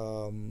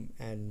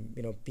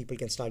 and people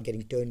can start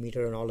getting turn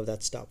meter and all of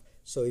that stuff.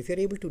 So if you're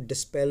able to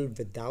dispel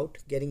without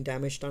getting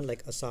damage done,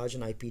 like Asajj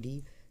and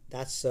IPD,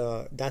 that's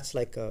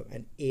like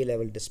an A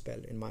level dispel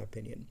in my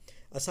opinion.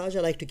 Asajj I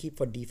like to keep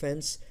for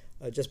defense,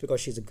 just because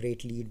she's a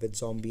great lead with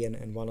zombie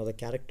and one other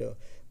character.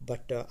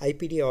 But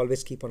IPD I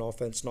always keep on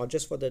offense, not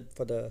just for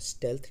the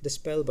stealth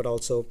dispel, but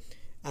also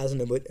as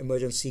an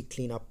emergency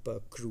cleanup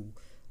crew,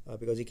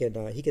 because he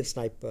can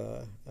snipe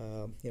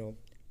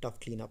tough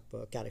cleanup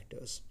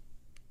characters.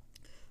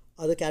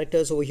 Other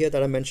characters over here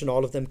that I mentioned,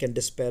 all of them can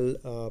dispel.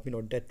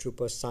 Death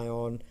Trooper,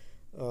 Scion,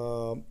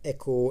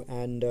 Echo,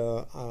 and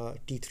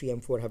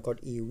T3M4 have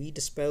got AoE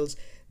dispels.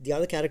 The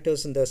other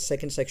characters in the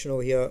second section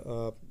over here,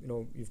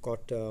 you've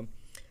got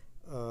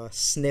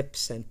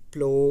Snips and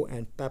Plo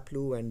and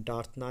Paplu and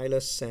Darth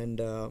Nihilus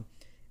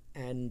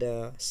and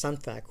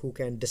Sunfac, who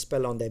can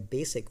dispel on their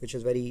basic, which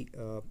is very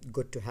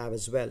good to have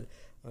as well.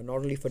 Not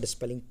only for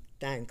dispelling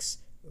tanks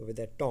with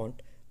their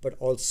taunt, but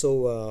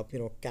also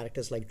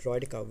characters like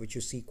Droidica, which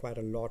you see quite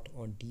a lot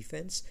on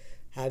defense.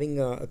 Having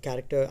a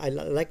character, I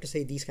like to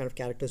say these kind of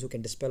characters who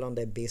can dispel on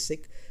their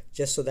basic,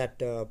 just so that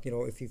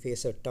if you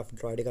face a tough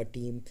Droidica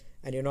team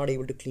and you're not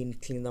able to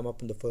clean them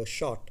up in the first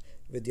shot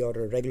with your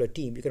regular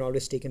team, you can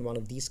always take in one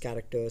of these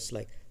characters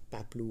like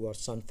Paplu or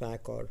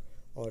Sunfac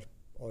or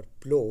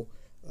Plo,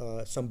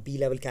 some B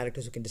level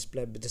characters who can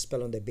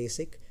dispel on their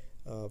basic.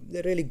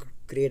 They're really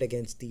great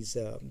against these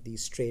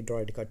stray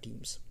Droidica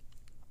teams.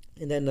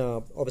 And then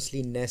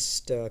obviously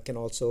Nest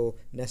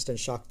and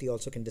Shakti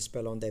also can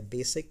dispel on their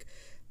basic,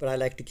 but I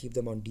like to keep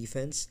them on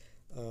defense.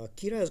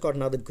 Kira has got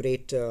another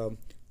great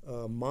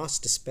mass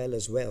dispel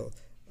as well.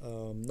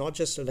 Not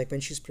just like when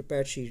she's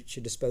prepared, she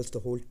dispels the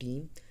whole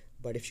team,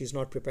 but if she's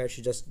not prepared,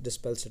 she just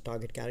dispels the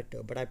target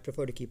character. But I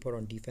prefer to keep her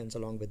on defense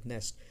along with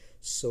Nest.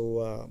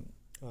 So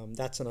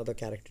that's another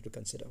character to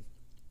consider.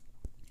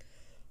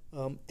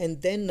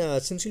 And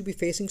then since you'll be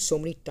facing so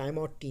many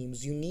timeout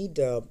teams, you need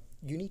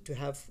to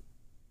have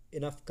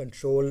enough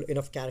control,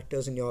 enough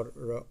characters in your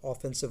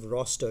offensive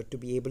roster to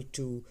be able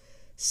to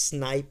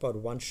snipe or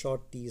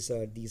one-shot these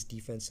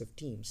defensive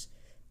teams,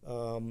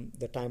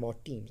 the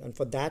timeout teams. And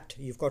for that,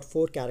 you've got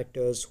 4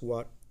 characters who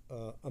are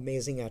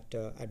amazing at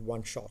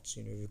one-shots.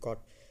 You've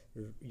got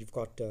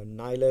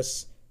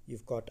Nihilus,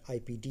 you've got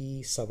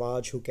IPD,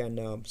 Savage, who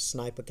can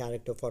snipe a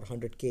character for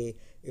 100k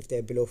if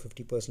they're below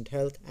 50%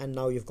 health, and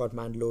now you've got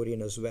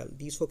Mandalorian as well.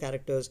 These 4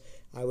 characters,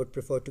 I would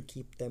prefer to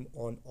keep them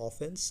on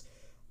offense,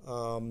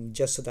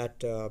 just so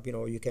that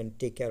you can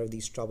take care of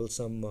these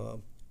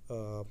troublesome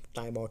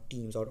timeout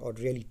teams or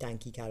really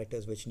tanky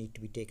characters which need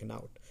to be taken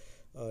out.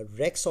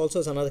 Rex also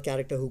is another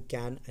character who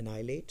can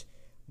annihilate,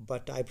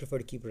 but I prefer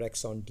to keep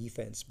Rex on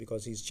defense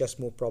because he's just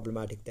more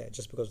problematic there,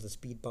 just because of the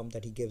speed bump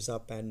that he gives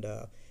up and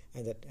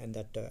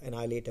that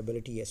annihilate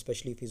ability,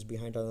 especially if he's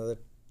behind another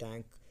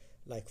tank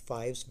like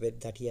Fives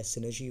that he has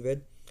synergy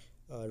with.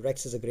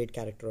 Rex is a great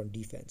character on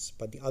defense.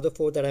 But the other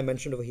 4 that I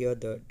mentioned over here,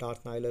 the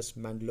Darth Nihilus,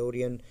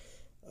 Mandalorian,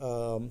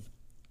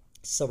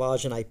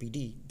 Savage and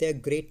IPD, they're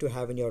great to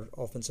have in your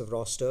offensive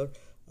roster,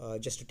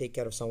 just to take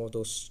care of some of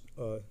those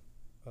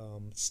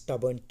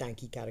stubborn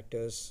tanky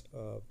characters,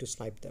 to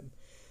snipe them.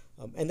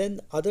 And then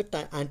other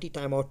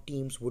anti-timeout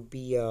teams would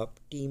be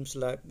teams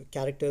like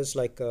characters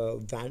like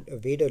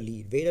Vader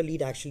Lead. Vader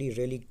Lead actually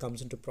really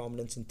comes into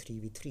prominence in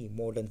 3v3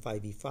 more than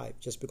 5v5,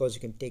 just because you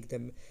can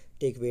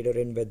take Vader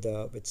in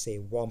with say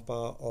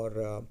Wampa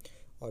or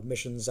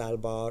Mission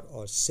Zalbar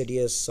or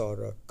Sidious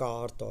or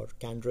Karth or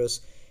Kandris,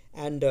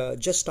 and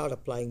just start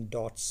applying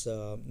dots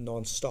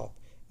non-stop.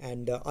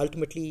 And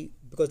ultimately,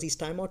 because these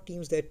timeout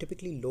teams, they're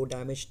typically low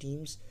damage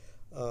teams,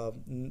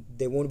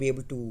 they won't be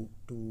able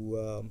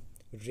to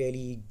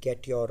really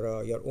get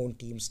your own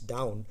teams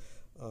down,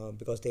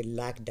 because they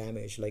lack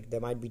damage. Like there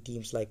might be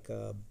teams like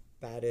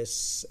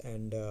Paris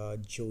and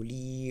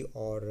Jolie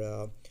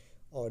or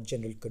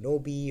General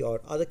Kenobi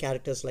or other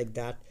characters like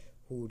that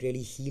who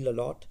really heal a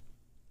lot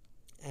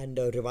and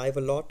revive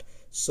a lot.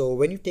 So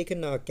when you take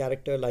in a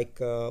character like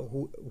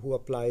who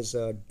applies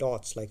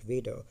dots like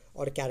Vader,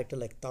 or a character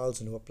like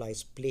Talzin who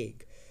applies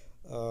plague,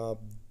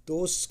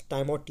 those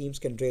timeout teams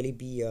can really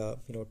be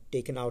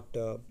taken out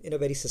in a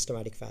very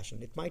systematic fashion.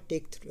 It might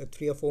take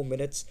 3 or 4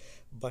 minutes,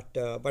 but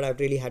I've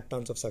really had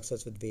tons of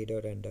success with Vader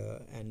and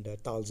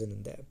Talzin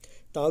in there.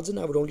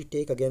 Talzin I would only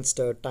take against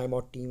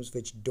timeout teams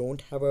which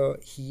don't have a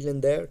heal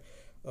in there,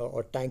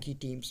 or tanky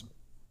teams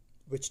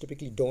which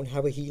typically don't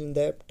have a heal in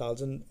there.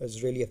 Talzin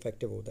is really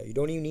effective over there. You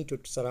don't even need to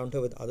surround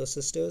her with other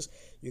sisters.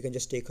 You can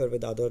just take her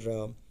with other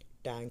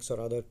tanks or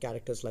other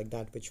characters like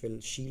that which will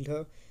shield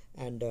her,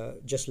 and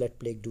just let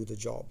Plague do the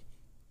job.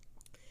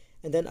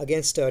 And then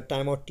against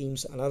timeout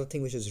teams, another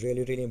thing which is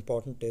really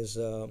important is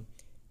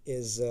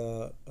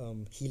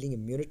healing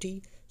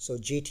immunity. So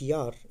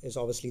JTR is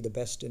obviously the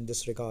best in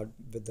this regard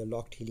with the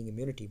locked healing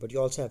immunity, but you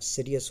also have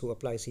Sidious who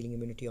applies healing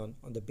immunity on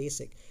the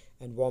basic,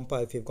 and Wampa,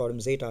 if you've got him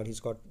Zetard,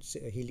 he's got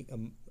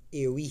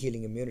AoE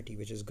healing immunity,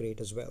 which is great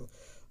as well.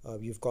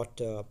 You've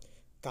got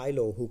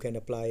Kylo, who can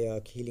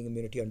apply healing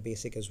immunity on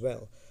basic as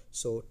well.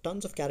 So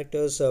tons of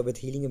characters with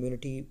healing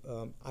immunity.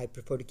 I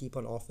prefer to keep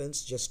on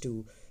offense just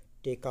to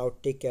take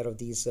care of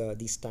these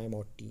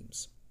timeout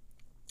teams.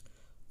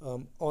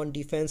 On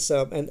defense,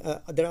 and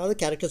there are other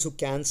characters who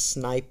can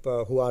snipe,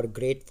 who are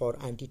great for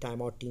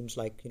anti-timeout teams.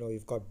 Like,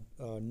 you've got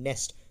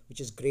Nest, which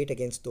is great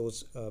against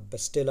those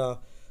Jedi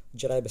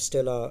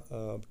Bastilla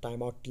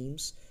timeout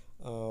teams.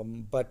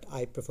 But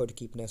I prefer to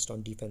keep Nest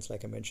on defense,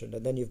 like I mentioned.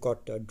 And then you've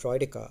got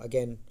Droidica,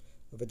 again,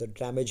 with the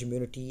damage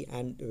immunity,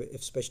 and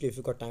especially if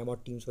you've got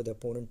timeout teams where the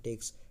opponent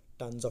takes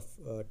tons of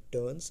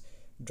turns.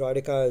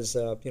 Droidica is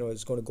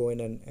going to go in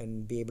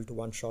and be able to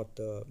one-shot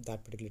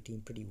that particular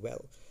team pretty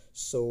well.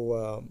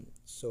 So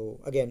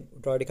again,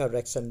 Droidica,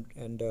 Rex,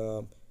 and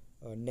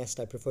Nest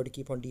I prefer to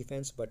keep on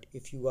defense. But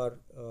if you are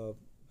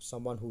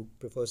someone who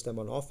prefers them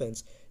on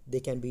offense, they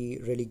can be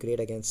really great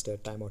against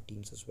timeout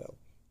teams as well.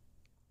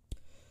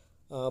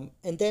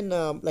 And then,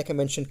 like I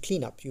mentioned,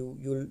 cleanup.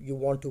 You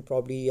want to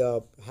probably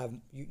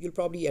you'll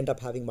probably end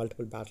up having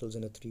multiple battles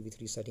in a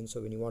 3v3 setting.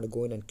 So when you want to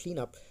go in and clean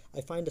up,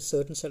 I find a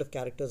certain set of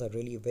characters are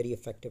really very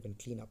effective in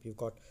cleanup. You've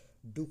got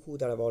Dooku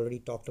that I've already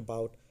talked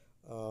about.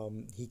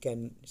 He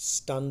can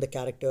stun the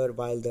character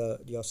while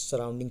your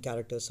surrounding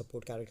characters,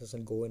 support characters,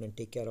 and go in and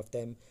take care of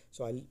them.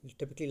 So I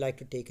typically like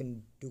to take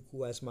in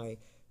Dooku as my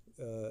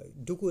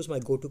Dooku is my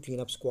go-to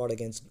cleanup squad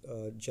against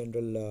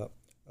General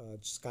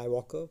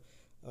Skywalker.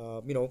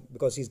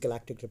 Because he's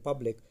Galactic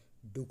Republic,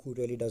 Dooku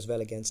really does well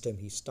against him.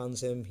 He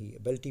stuns him, he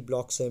ability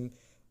blocks him,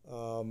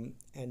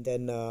 and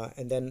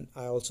then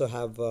I also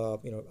have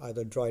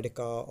either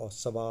Droidica or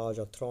Savage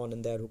or Thrawn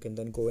in there who can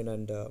then go in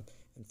and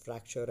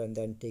fracture and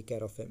then take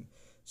care of him.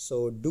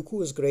 So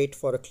Dooku is great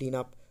for a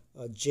cleanup.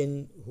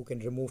 Jin, who can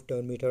remove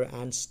turn meter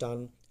and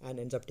stun and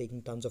ends up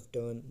taking tons of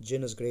turn.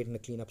 Jin is great in a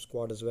cleanup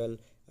squad as well.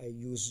 I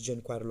use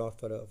Jin quite a lot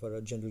for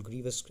a General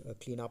Grievous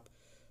cleanup.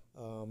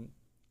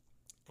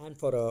 And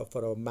for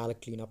a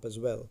Malak cleanup as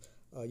well.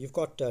 You've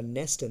got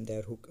Nest in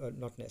there,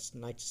 not Nest,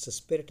 Knight's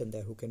Spirit in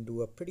there, who can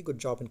do a pretty good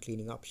job in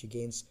cleaning up. She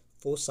gains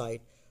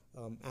foresight,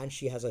 and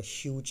she has a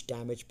huge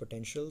damage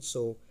potential,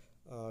 so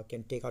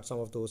can take out some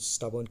of those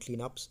stubborn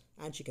cleanups,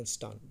 and she can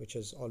stun, which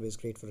is always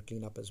great for a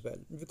cleanup as well.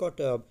 We've got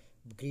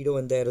Greedo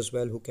in there as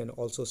well, who can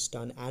also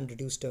stun and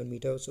reduce turn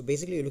meter. So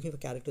basically, you're looking for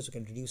characters who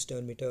can reduce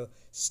turn meter,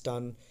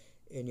 stun,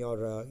 in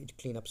your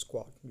cleanup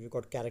squad. You've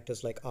got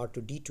characters like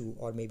R2D2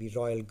 or maybe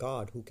Royal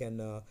Guard who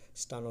can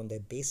stun on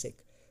their basic,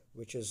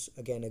 which is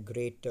again a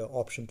great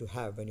option to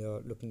have when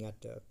you're looking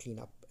at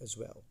cleanup as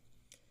well.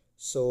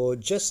 So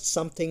just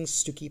some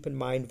things to keep in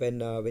mind when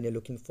you're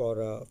looking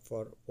for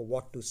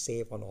what to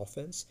save on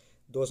offense.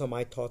 Those are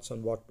my thoughts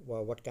on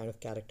what kind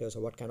of characters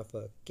or what kind of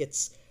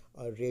kits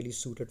are really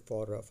suited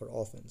for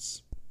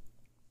offense.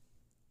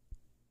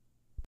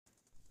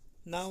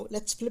 Now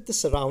let's flip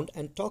this around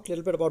and talk a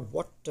little bit about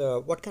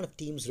what kind of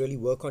teams really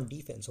work on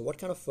defense, or what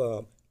kind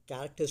of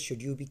characters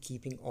should you be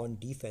keeping on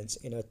defense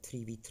in a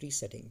 3v3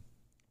 setting.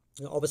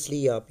 Now, obviously,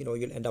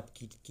 you'll end up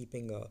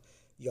keeping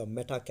your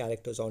meta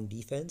characters on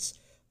defense,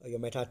 your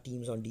meta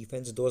teams on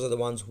defense. Those are the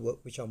ones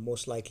which are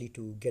most likely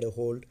to get a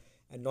hold,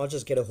 and not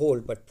just get a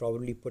hold, but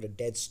probably put a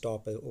dead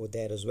stop over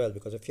there as well.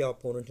 Because if your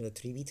opponent in a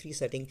 3v3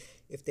 setting,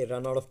 if they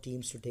run out of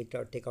teams to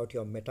take out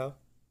your meta,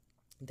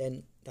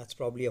 then that's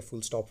probably a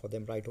full stop for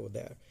them right over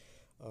there.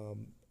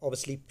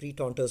 Obviously,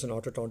 pre-taunters and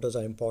auto-taunters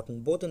are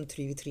important, both in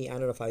 3v3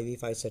 and in a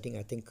 5v5 setting.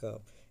 I think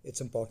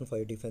it's important for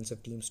your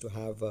defensive teams to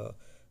have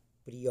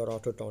pre or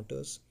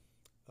auto-taunters.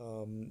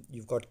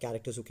 You've got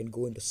characters who can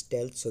go into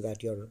stealth so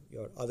that your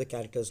other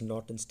characters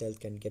not in stealth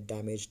can get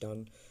damage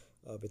done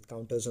with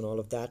counters and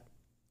all of that.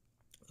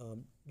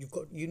 You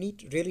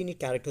really need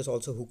characters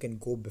also who can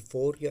go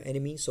before your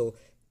enemy, so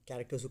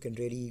characters who can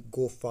really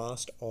go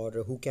fast or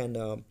who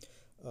can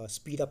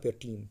speed up your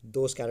team.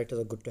 Those characters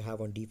are good to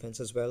have on defense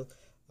as well.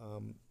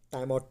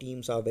 Timeout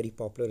teams are very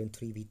popular in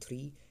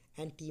 3v3,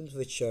 and teams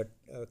which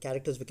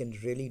characters we can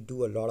really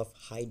do a lot of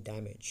high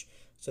damage.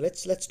 So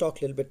let's talk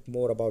a little bit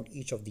more about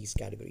each of these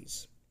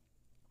categories.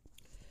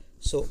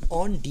 So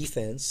on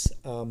defense,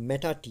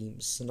 meta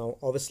teams. Now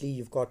obviously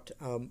you've got,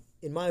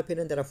 in my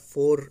opinion, there are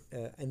four,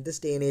 in this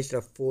day and age, there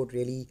are four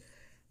really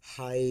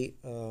high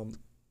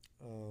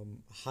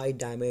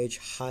damage,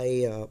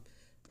 high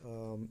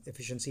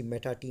efficiency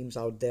meta teams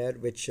out there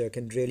which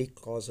can really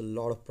cause a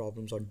lot of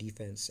problems on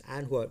defense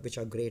and which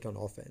are great on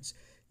offense.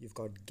 You've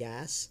got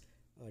GAS,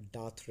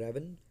 Darth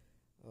Revan,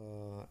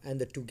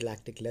 and the two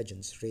galactic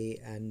legends, Rey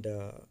and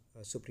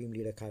Supreme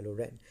Leader Kylo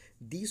Ren.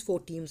 These four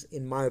teams,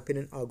 in my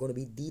opinion, are going to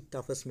be the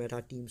toughest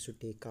meta teams to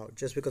take out,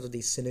 just because of the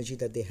synergy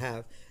that they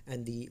have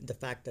and the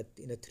fact that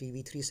in a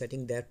 3v3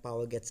 setting their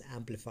power gets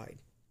amplified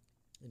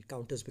and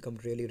counters become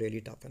really, really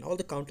tough. And all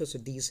the counters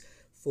with these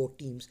four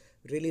teams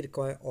really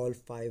require all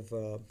five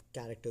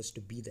characters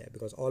to be there,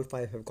 because all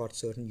five have got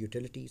certain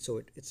utility.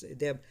 So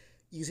they're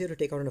easier to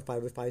take out in a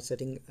 5v5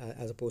 setting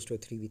as opposed to a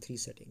 3v3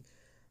 setting.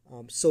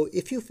 So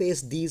if you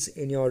face these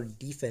in your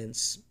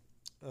defense,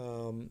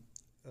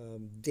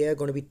 they're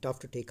going to be tough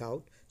to take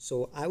out.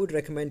 So I would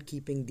recommend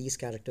keeping these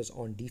characters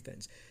on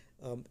defense.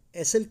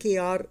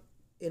 SLKR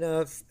in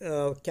a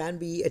can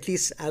be, at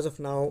least as of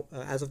now,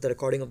 as of the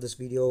recording of this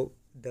video,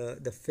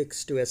 the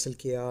fix to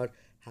SLKR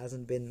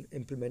hasn't been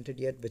implemented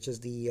yet, which is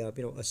the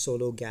a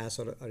solo gas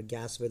or a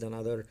gas with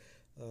another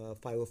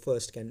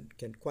 501st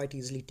can quite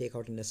easily take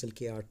out an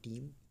SLKR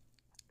team.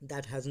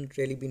 That hasn't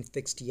really been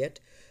fixed yet,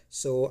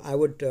 so I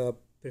would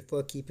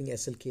prefer keeping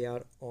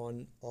SLKR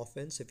on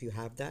offense if you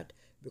have that,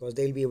 because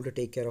they'll be able to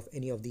take care of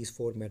any of these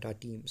four meta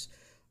teams.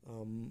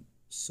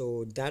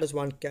 So that is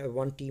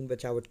one team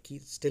which I would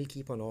still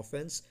keep on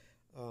offense.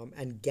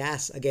 And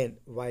Gas, again,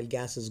 while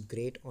Gas is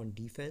great on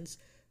defense,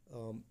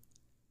 um,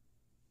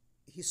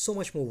 he's so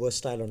much more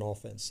versatile on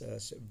offense.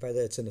 So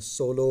whether it's in a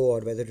solo or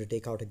whether to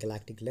take out a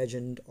Galactic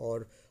Legend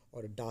or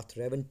a Darth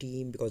Revan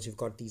team, because you've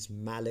got these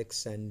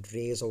Maliks and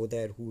Rays over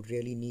there who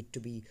really need to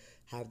be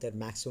have their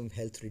maximum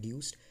health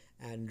reduced,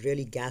 and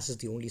really Gas is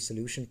the only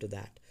solution to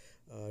that.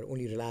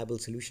 Only reliable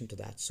solution to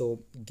that.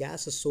 So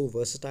Gas is so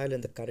versatile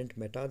in the current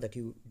meta that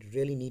you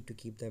really need to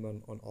keep them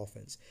on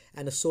offense.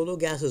 And a solo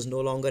Gas is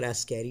no longer as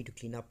scary to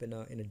clean up in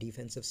a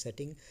defensive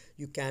setting.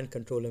 You can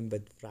control him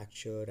with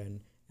Fracture and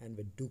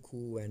with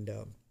Dooku, and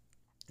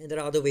there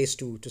are other ways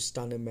to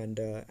stun him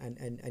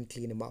and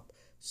clean him up.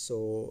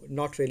 So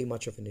not really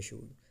much of an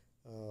issue.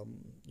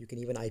 You can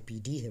even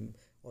IPD him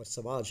or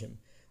Savage him.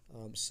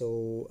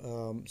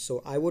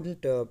 So I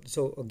wouldn't.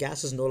 So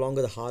Gas is no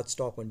longer the hard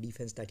stop on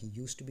defense that he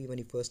used to be when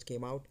he first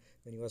came out,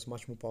 when he was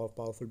much more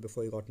powerful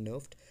before he got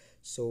nerfed.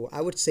 So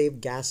I would save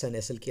Gas and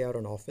SLKR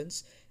on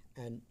offense,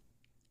 and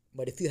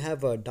but if you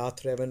have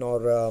Darth Revan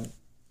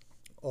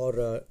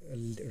or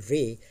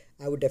Ray,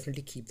 I would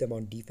definitely keep them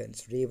on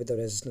defense. Ray with the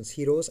Resistance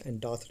heroes and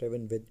Darth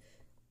Revan with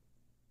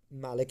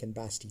Malik and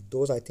Basti.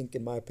 Those, I think,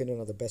 in my opinion,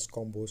 are the best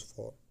combos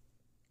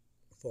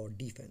for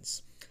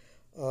defense.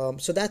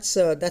 So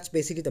that's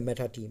basically the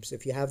meta teams.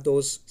 If you have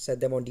those, set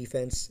them on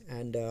defense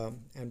and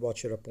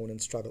watch your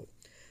opponent struggle.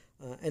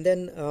 And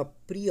then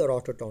pre or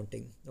auto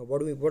taunting. Now,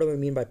 what do I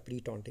mean by pre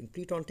taunting?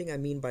 Pre taunting, I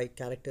mean by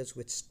characters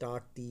which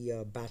start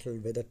the battle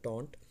with a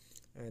taunt,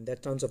 and there are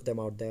tons of them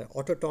out there.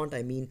 Auto taunt,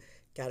 I mean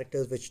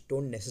characters which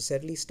don't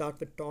necessarily start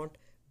with taunt,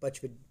 but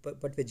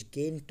which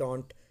gain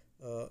taunt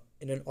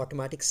in an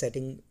automatic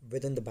setting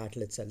within the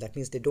battle itself. That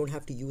means they don't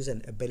have to use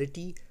an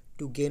ability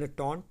to gain a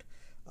taunt.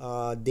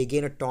 They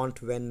gain a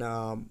taunt when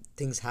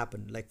things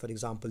happen. Like, for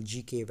example,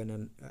 GK, when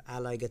an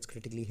ally gets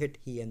critically hit,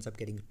 he ends up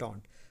getting a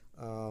taunt.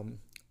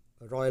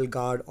 Royal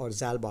Guard or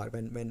Zalbar,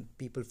 when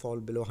people fall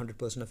below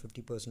 100% or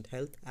 50%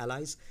 health,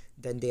 allies,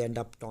 then they end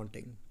up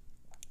taunting.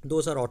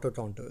 Those are auto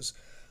taunters.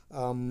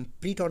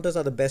 Pre-taunters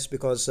are the best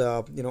because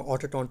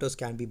auto taunters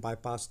can be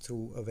bypassed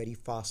through a very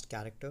fast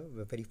character,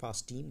 a very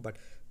fast team. But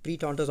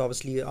pre-taunters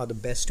obviously are the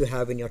best to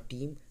have in your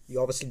team.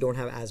 You obviously don't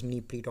have as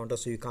many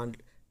pre-taunters, so you can't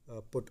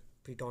put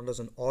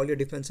pre-taunters on all your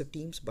defensive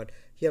teams. But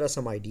here are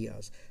some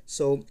ideas.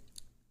 So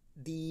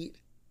the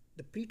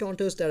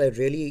pre-taunters that I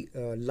really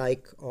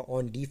like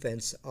on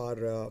defense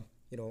are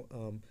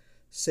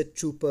Sith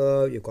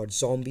Trooper. You've got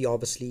Zombie,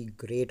 obviously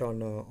great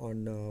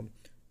on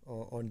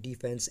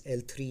defense.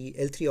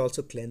 L3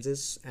 also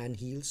cleanses and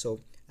heals,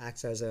 so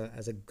acts as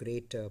a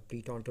great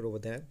pre-taunter over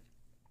there.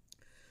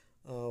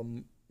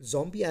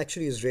 Zombie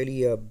actually is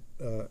really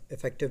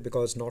effective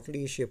because not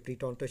only is she a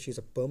pre-taunter, she's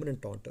a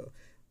permanent taunter.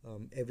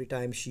 Every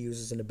time she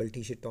uses an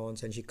ability, she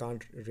taunts, and she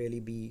can't really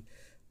be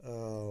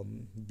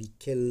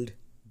killed.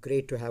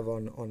 Great to have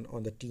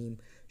on the team.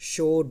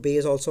 Showed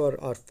Bays also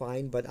are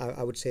fine, but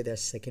I would say they're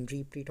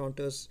secondary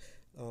pre-taunters.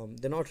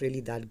 They're not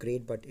really that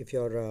great, but if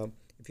you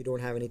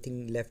don't have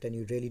anything left and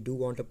you really do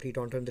want a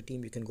pre-taunter in the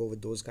team, you can go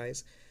with those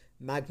guys.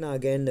 Magna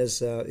again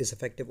is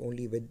effective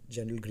only with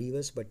General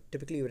Grievous, but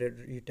typically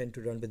you tend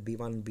to run with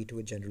B1 and B2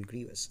 with General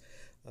Grievous.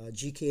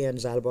 GK and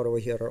Zalbar over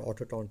here are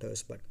auto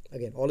taunters, but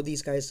again, all of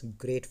these guys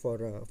great for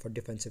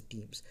defensive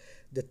teams.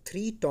 The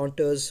three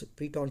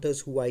pre-taunters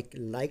who I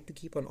like to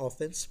keep on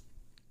offense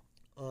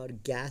are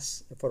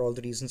Gas, for all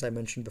the reasons I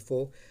mentioned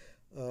before.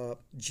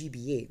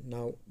 GBA.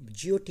 Now,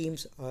 Geo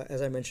teams,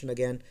 as I mentioned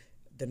again,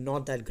 they're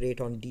not that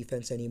great on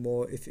defense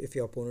anymore. If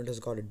your opponent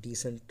has got a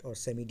decent or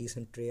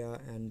semi-decent Treya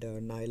and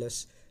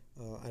Nihilus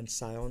and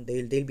Scion,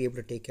 they'll be able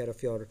to take care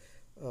of your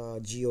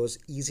Geos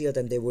easier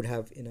than they would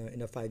have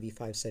in a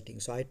 5v5 setting.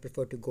 So I'd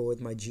prefer to go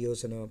with my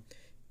Geos in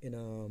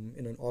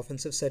an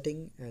offensive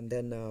setting, and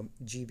then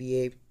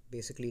GBA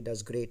basically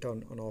does great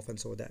on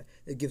offense over there.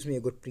 It gives me a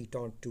good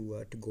pre-taunt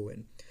to go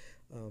in.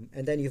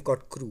 And then you've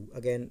got Crew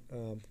again,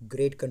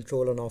 great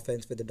control on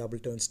offense with the double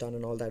turn stun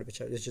and all that,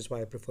 which is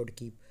why I prefer to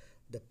keep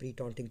the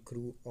pre-taunting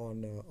Crew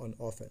on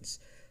offense.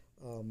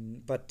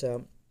 But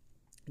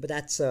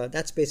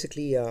that's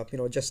basically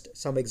just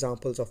some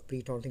examples of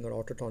pre-taunting or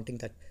auto taunting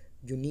that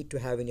you need to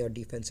have in your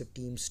defensive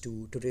teams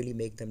to really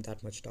make them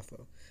that much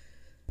tougher.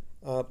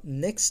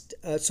 Next,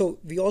 so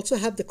we also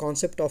have the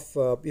concept of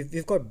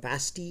we've got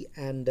Basti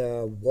and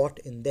Watt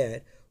in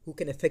there, who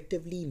can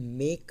effectively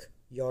make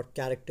your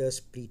characters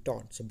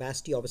pre-taunt. So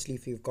Basti, obviously,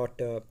 if you've got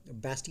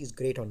Basti is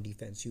great on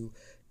defense. You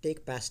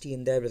take Basti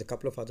in there with a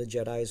couple of other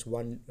Jedis,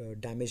 one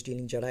damage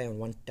dealing Jedi and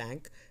one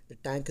tank. The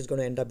tank is going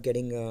to end up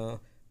getting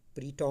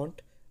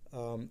pre-taunt.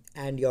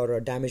 and your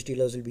damage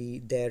dealers will be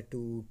there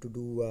to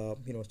do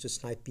to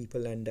snipe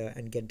people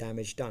and get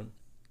damage done.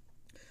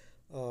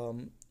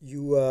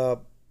 You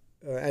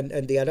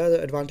And the other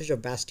advantage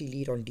of Basti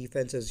lead on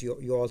defense is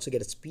you also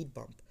get a speed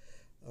bump,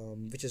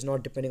 which is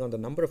not depending on the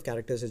number of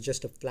characters. It's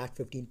just a flat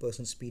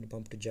 15% speed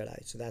bump to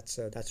Jedi. So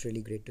that's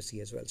really great to see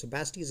as well. So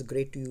Basti is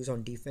great to use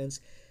on defense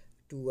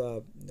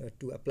to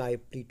apply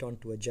Pleton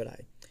to a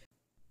Jedi.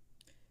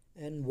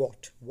 And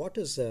what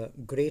is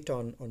great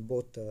on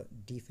both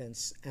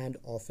defense and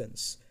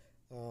offense.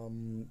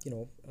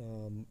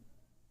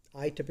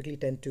 I typically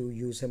tend to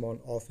use him on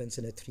offense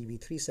in a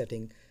 3v3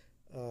 setting.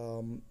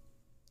 Um,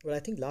 well, I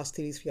think last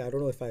 3v3, I don't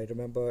know if I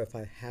remember if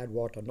I had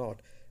what or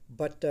not,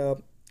 but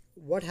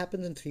what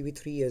happens in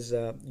 3v3 is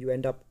you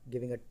end up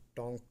giving a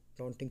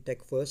taunting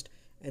tech first,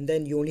 and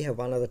then you only have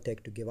one other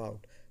tech to give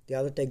out. The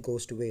other tech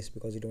goes to waste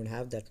because you don't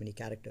have that many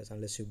characters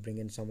unless you bring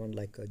in someone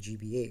like a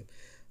GBA.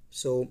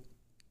 So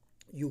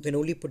you can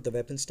only put the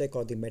weapons tech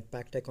or the med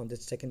pack tech on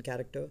this second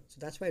character. So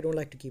that's why I don't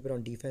like to keep it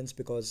on defense,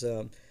 because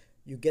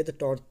you get the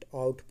taunt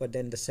out, but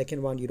then the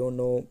second one you don't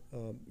know.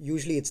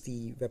 Usually it's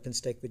the weapons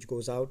tech which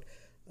goes out,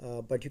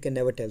 but you can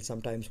never tell.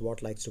 Sometimes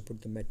Watt likes to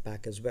put the med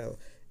pack as well,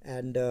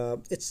 and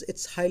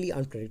it's highly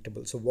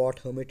unpredictable. So Watt,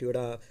 Hermit,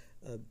 Yoda,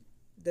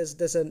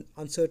 there's an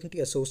uncertainty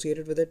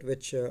associated with it,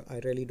 which I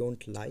really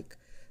don't like,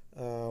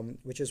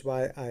 which is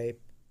why I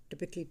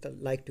typically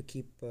like to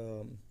keep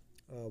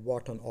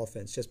Watt on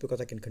offense, just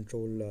because I can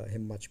control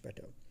him much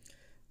better.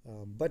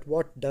 But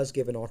Watt does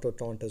give an auto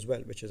taunt as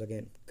well, which is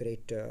again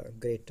great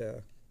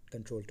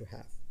control to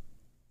have.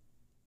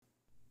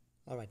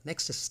 All right,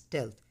 next is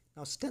stealth.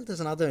 Now, stealth is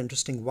another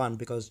interesting one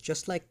because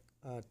just like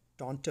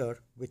taunter,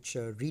 which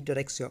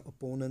redirects your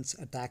opponent's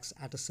attacks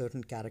at a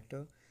certain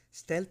character,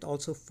 stealth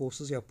also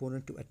forces your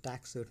opponent to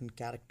attack certain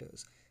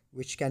characters,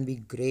 which can be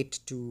great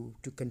to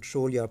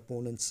control your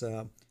opponent's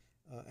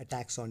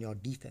attacks on your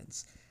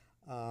defense.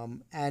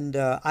 And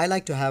I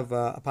like to have,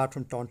 apart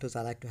from taunters,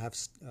 I like to have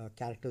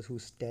characters who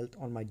stealth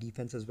on my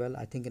defense as well.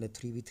 I think in a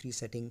 3v3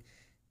 setting,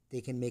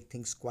 they can make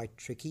things quite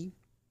tricky.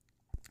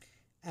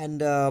 And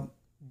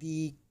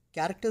the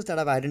characters that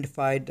I've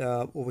identified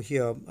over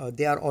here,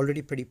 they are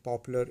already pretty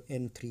popular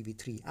in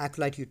 3v3.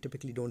 Acolyte you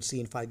typically don't see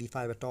in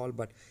 5v5 at all,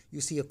 but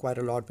you see quite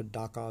a lot with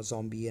Daka,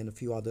 Zombie, and a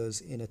few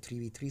others in a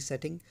 3v3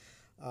 setting.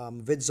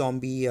 With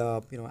Zombie,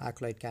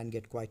 Acolyte can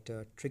get quite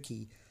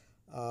tricky.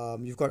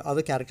 You've got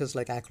other characters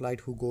like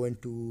Acolyte who go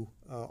into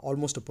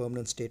almost a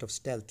permanent state of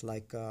stealth,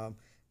 like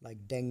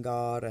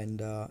Dengar and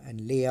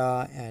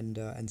Leia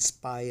and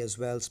Spy as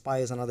well. Spy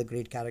is another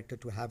great character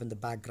to have in the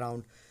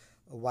background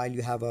while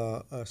you have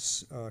a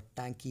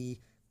tanky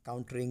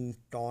countering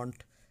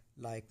taunt,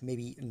 like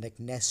maybe like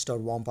Nest or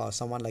Wampa or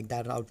someone like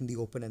that out in the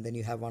open, and then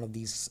you have one of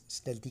these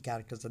stealthy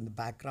characters in the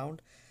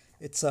background.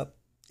 It's a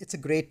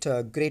great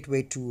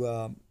way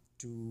to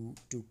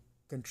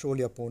control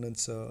your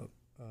opponent's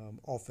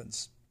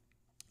offense.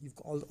 You've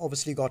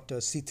obviously got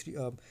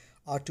C3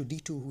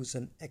 R2D2, who's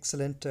an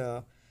excellent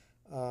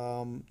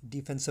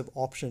defensive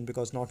option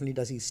because not only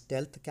does he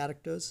stealth the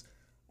characters,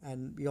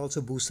 and he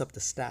also boosts up the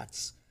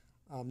stats.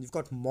 You've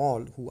got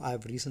Maul, who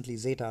I've recently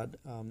zetaed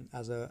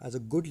as a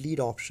good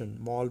lead option.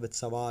 Maul with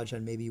Savage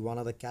and maybe one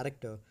other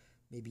character,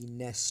 maybe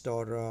Nest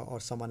or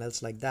someone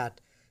else like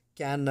that,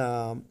 can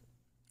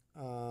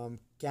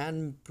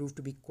prove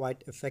to be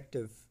quite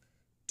effective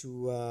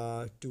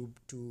to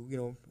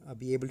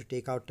be able to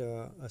take out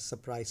a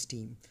surprise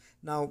team.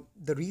 Now,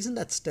 the reason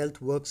that stealth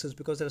works is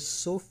because there are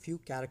so few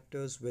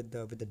characters with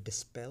the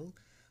dispel.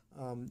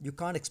 You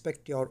can't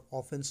expect your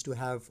offense to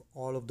have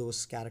all of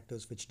those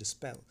characters which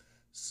dispel.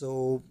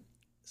 So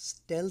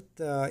stealth,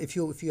 if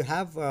you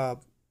have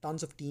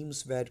tons of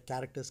teams where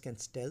characters can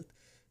stealth,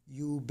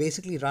 you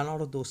basically run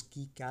out of those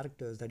key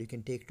characters that you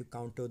can take to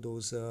counter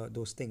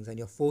those things, and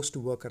you're forced to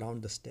work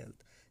around the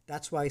stealth.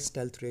 That's why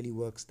stealth really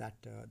works that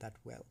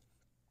well.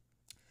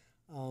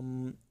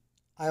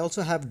 I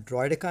also have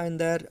Droidica in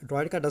there.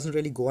 Droidica doesn't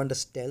really go under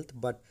stealth,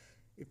 but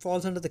it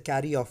falls under the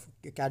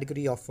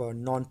category of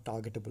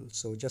non-targetable.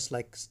 So just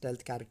like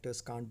stealth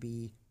characters can't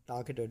be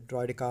targeted,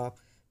 Droidica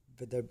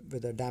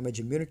with a damage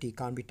immunity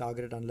can't be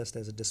targeted unless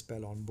there's a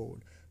dispel on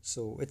board.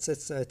 So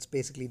it's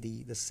basically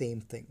the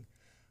same thing.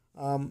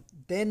 So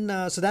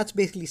that's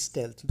basically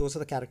stealth. Those are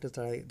the characters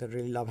that I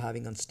really love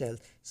having on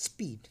stealth.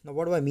 Speed. Now,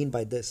 what do I mean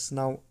by this?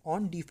 Now,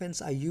 on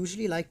defense, I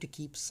usually like to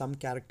keep some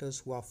characters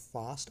who are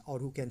fast or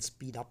who can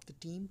speed up the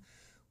team,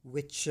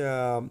 which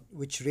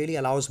really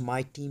allows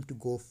my team to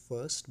go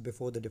first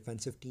before the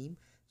defensive team.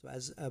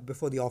 So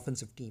before the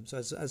offensive team. So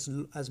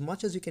as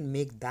much as you can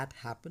make that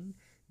happen,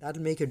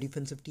 that'll make your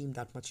defensive team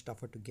that much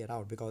tougher to get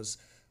out, because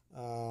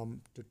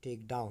to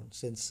take down,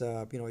 since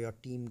your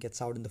team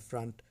gets out in the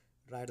front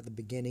right at the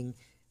beginning,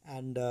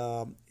 and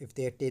if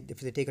they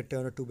take a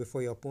turn or two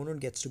before your opponent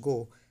gets to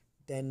go,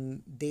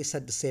 then they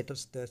set the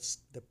status,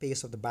 the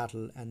pace of the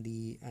battle, and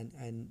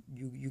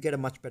you get a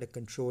much better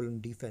control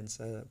in defense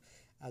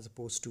as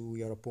opposed to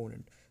your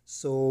opponent.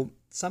 So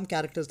some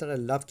characters that I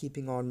love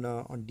keeping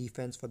on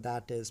defense for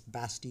that is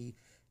Basti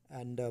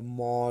and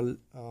Maul.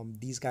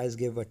 These guys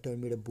give a turn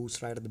meter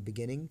boost right at the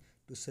beginning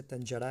to Sith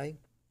and Jedi.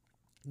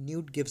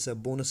 Newt gives a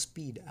bonus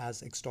speed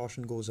as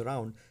extortion goes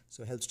around,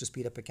 so it helps to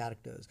speed up your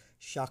characters.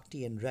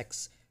 Shakti and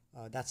Rex,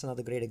 that's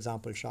another great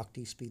example.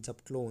 Shakti speeds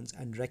up clones,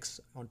 and Rex,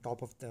 on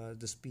top of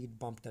the speed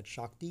bump that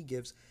Shakti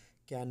gives,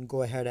 can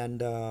go ahead and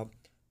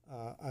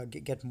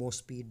get more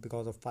speed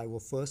because of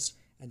 501st.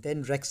 And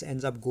then Rex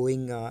ends up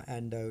going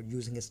and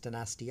using his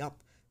tenacity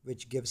up,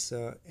 which gives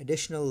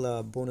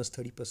additional bonus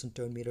 30%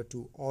 turn meter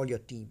to all your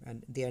team,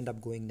 and they end up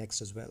going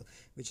next as well,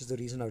 which is the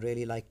reason I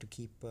really like to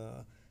keep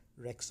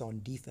Rex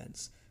on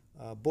defense.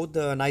 Both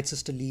the Night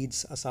Sister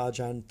leads, Asajj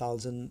and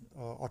Talzin,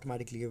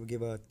 automatically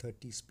give a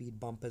 30 speed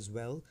bump as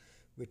well,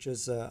 which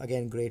is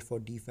again great for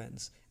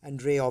defense.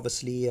 And Rey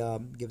obviously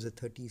gives a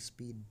 30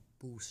 speed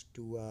boost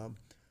to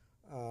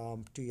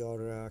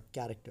your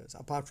characters.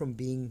 Apart from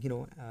being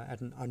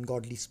at an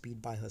ungodly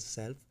speed by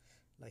herself,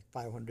 like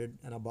 500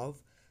 and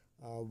above,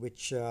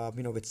 which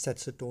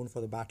sets the tone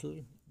for the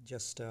battle.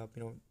 Just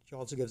she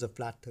also gives a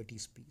flat 30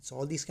 speed. So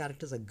all these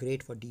characters are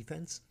great for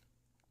defense.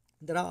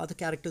 There are other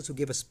characters who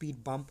give a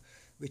speed bump,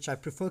 which I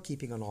prefer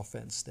keeping on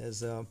offense.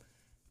 There's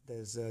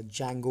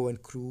Django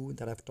and Crew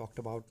that I've talked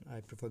about.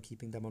 I prefer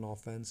keeping them on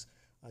offense.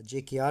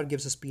 JKR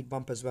gives a speed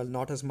bump as well,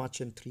 not as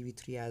much in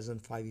 3v3 as in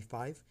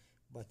 5v5,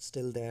 but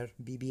still there.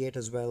 BB-8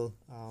 as well,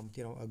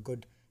 a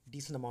good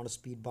decent amount of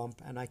speed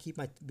bump, and I keep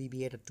my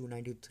BB-8 at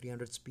 290 to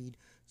 300 speed.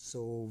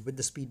 So with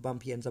the speed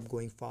bump, he ends up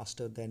going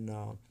faster than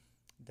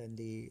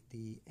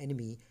the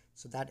enemy.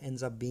 So that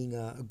ends up being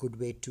a good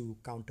way to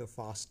counter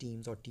fast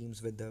teams or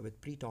teams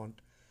with pre-taunt.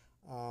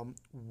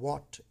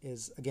 Watt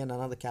is again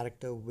another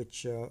character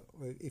which,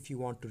 if you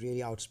want to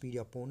really outspeed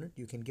your opponent,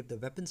 you can give the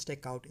weapons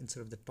tech out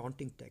instead of the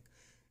taunting tech,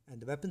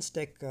 and the weapons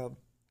tech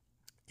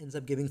ends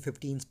up giving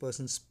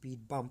 15%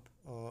 speed bump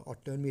or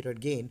turn meter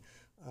gain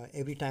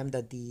every time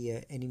that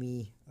the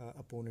enemy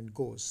opponent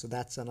goes. So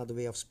that's another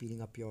way of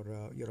speeding up your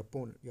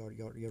opponent,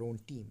 your own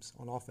teams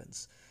on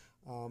offense.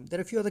 There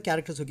are a few other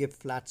characters who give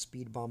flat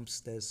speed bumps.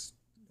 There's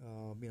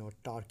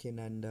Tarkin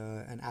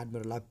and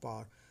Admiral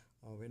Akbar.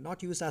 We're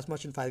not used as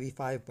much in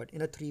 5v5, but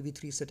in a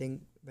 3v3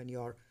 setting, when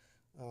you're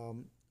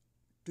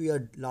to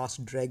your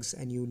last dregs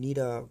and you need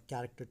a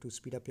character to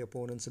speed up your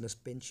opponents in a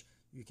pinch,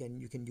 you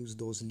can use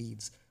those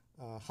leads.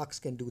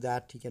 Hux can do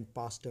that. He can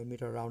pass turn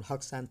meter around.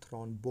 Hux and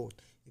Thrawn both.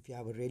 If you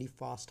have a really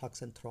fast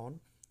Hux and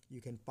Thrawn,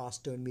 you can pass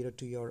turn meter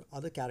to your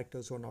other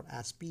characters who are not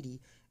as speedy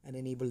and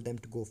enable them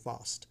to go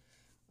fast.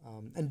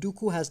 And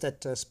Dooku has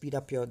that speed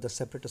up the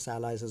Separatist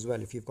allies as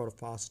well. If you've got a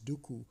fast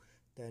Dooku,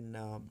 then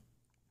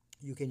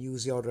you can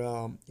use your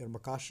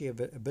Makashi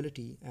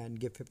ability and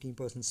give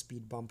 15%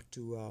 speed bump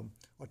to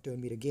or turn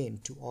meter gain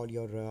to all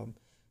your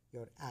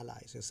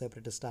allies, your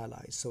Separatist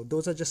allies. So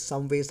those are just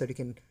some ways that you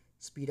can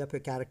speed up your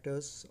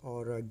characters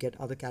or get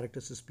other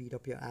characters to speed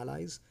up your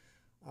allies,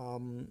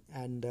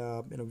 and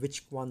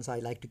which ones I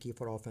like to keep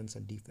for offense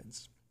and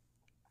defense.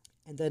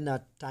 And then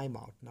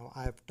timeout. Now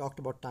I've talked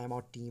about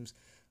timeout teams.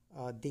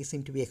 They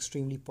seem to be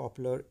extremely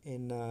popular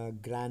in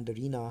Grand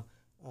Arena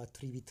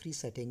 3v3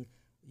 setting.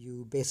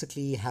 You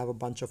basically have a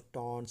bunch of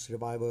taunts,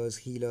 revivers,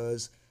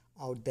 healers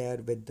out there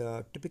with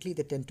typically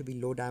they tend to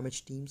be low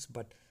damage teams,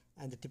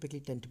 and they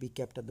typically tend to be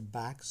kept at the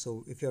back.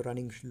 So if you're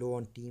running low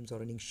on teams or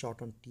running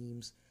short on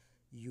teams,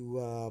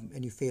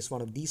 and you face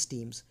one of these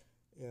teams,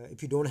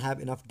 if you don't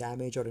have enough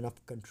damage or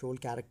enough control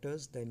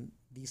characters, then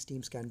these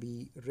teams can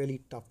be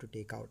really tough to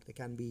take out. They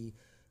can be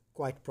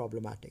quite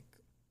problematic.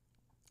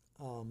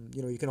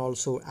 You can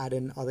also add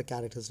in other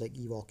characters like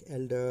Ewok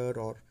Elder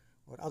or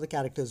other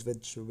characters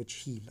which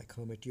heal, like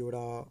Hermit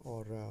Yoda,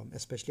 or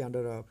especially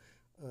under a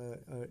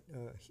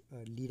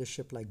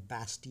leadership like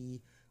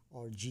Basti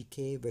or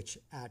GK, which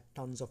add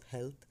tons of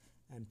health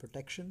and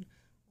protection.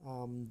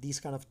 These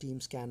kind of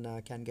teams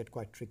can get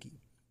quite tricky.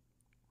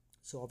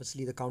 So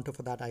obviously the counter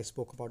for that I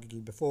spoke about a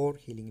little before: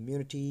 healing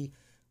immunity,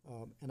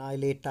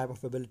 annihilate type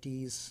of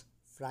abilities,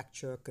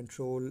 fracture,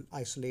 control,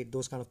 isolate.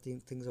 Those kind of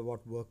things are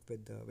what work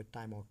with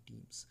timeout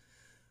teams,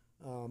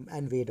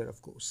 and Vader,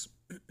 of course.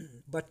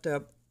 But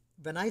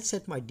when I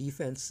set my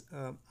defense,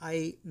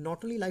 I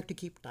not only like to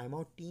keep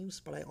timeout teams,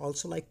 but I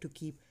also like to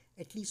keep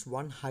at least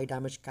one high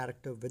damage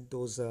character with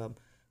those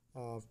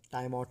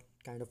timeout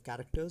kind of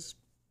characters,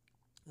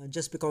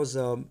 just because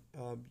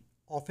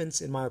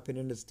offense, in my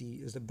opinion, is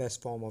the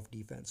best form of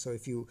defense. So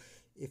if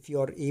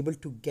you're able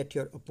to get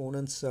your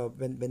opponents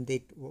when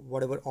they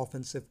whatever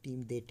offensive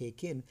team they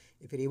take in,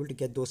 if you're able to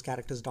get those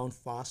characters down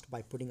fast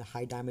by putting a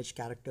high damage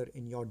character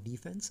in your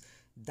defense,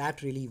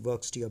 that really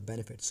works to your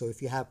benefit. So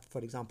if you have,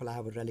 for example, I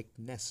have a relic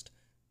nest,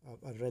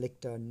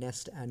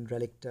 and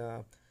relic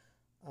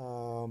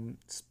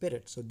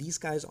spirit. So these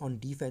guys on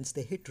defense,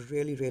 they hit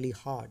really, really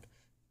hard.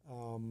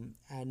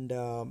 And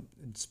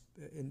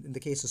in the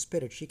case of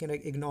Spirit, she can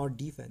ignore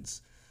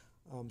defense.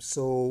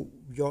 So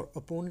your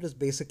opponent is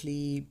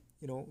basically,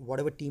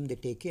 whatever team they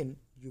take in,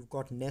 you've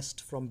got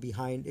nest from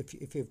behind.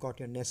 If you've got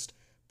your nest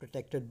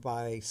protected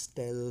by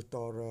stealth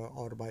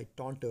or by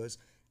taunters,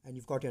 and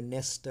you've got your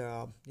nest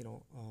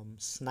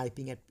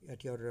sniping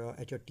at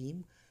your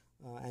team,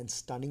 and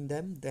stunning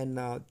them, then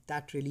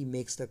that really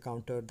makes the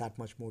counter that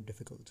much more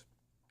difficult.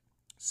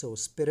 So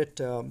Spirit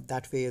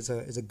that way is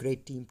a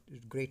great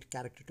great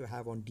character to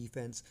have on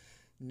defense.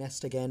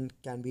 Nest again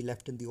can be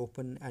left in the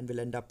open and will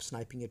end up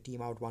sniping a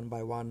team out one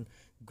by one.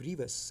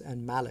 Grievous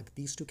and Malak,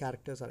 these two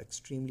characters are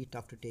extremely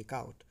tough to take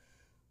out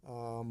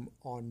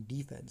on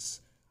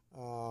defense.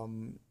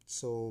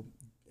 So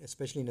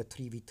especially in a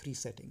 3v3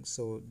 setting.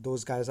 So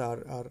those guys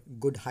are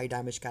good high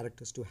damage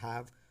characters to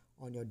have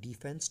on your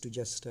defense to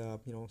just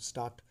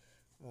start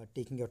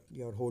taking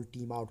your whole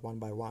team out one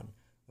by one.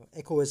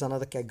 Echo is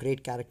another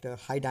great character,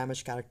 high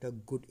damage character,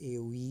 good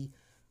AoE,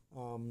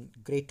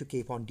 great to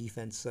keep on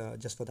defense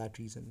just for that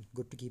reason.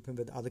 Good to keep him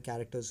with other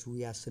characters who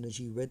he has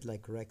synergy with,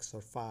 like Rex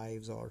or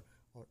Fives or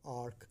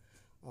Arc,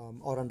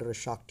 or under a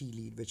Shark T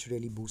lead, which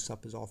really boosts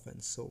up his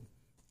offense. So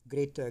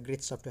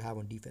great stuff to have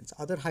on defense.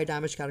 Other high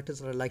damage characters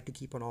that I like to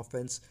keep on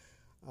offense,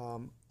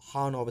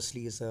 Han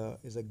obviously is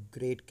a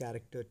great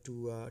character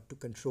to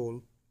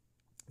control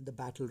the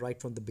battle right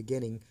from the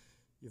beginning.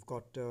 You've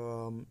got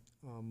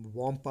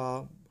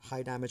Wampa,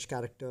 high damage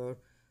character,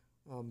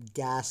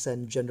 Gas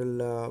and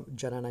General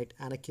Jedi Knight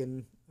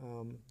Anakin,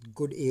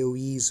 good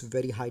AoEs,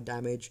 very high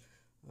damage,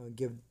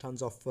 give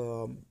tons of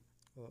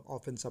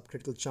offense up,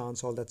 critical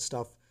chance, all that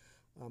stuff.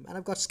 And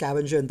I've got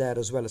Scavenger in there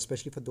as well,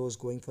 especially for those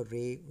going for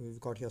Rey. We've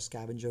got your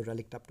Scavenger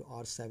relic up to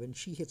R7.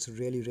 She hits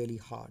really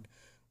hard.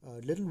 A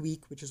little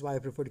weak, which is why I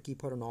prefer to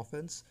keep her on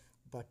offense.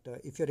 But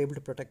if you're able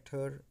to protect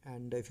her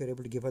and if you're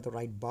able to give her the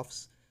right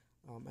buffs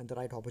and the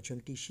right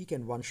opportunity, she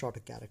can one-shot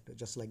a character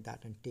just like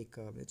that and take...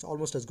 it's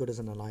almost as good as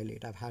an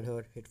Annihilate. I've had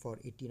her hit for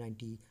 80,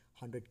 90,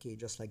 100k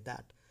just like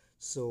that.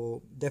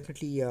 So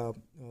definitely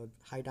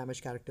high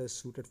damage characters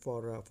suited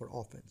for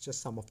offense.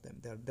 Just some of them.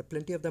 There are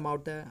plenty of them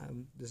out there.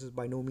 This is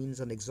by no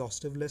means an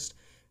exhaustive list,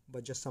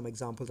 but just some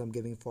examples I'm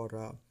giving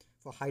for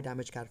high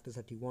damage characters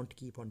that you want to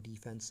keep on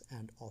defense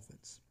and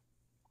offense.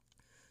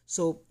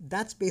 So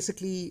that's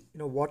basically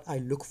what I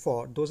look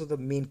for. Those are the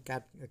main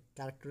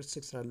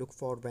characteristics that I look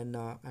for when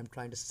I'm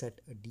trying to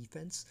set a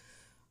defense.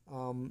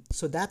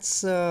 So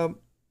that's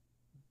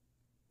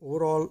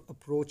overall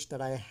approach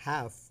that I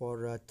have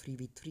for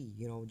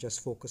 3v3.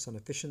 Just focus on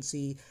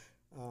efficiency,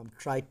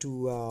 try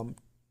to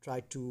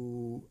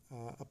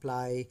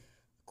apply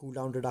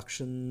cooldown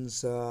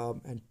reductions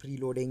and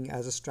preloading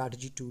as a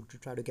strategy to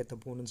try to get the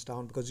opponents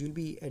down, because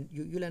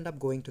you'll end up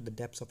going to the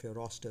depths of your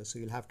roster, so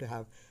you'll have to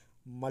have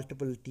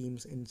multiple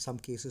teams in some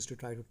cases to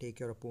try to take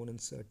your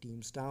opponent's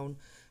teams down.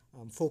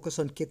 Focus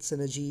on kit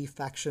synergy.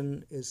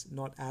 Faction is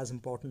not as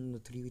important in the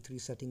 3v3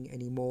 setting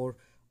anymore.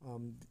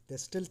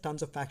 There's still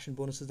tons of faction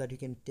bonuses that you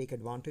can take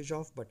advantage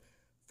of, but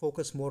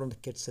focus more on the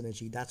kit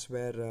synergy. That's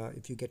where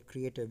if you get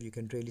creative, you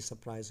can really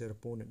surprise your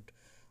opponent.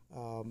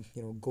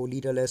 Go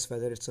leaderless,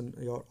 whether it's on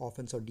your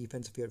offense or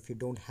defense. If you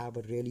don't have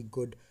a really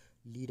good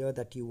leader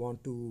that you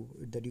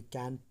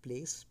can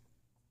place,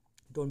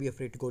 don't be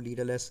afraid to go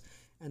leaderless.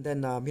 And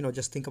then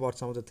just think about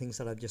some of the things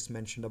that I've just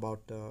mentioned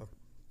about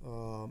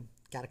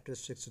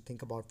characteristics to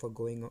think about for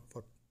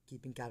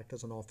keeping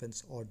characters on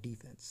offense or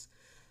defense.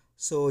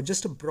 So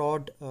just a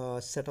broad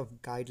set of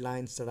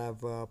guidelines that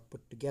I've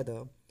put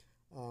together.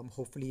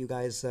 Hopefully you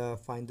guys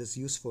find this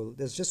useful.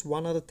 There's just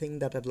one other thing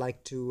that I'd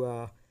like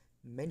to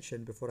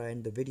mention before I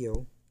end the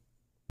video.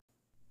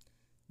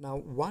 Now,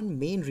 one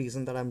main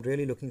reason that I'm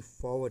really looking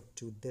forward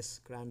to this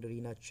Grand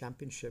Arena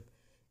Championship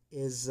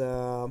is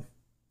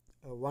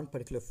one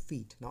particular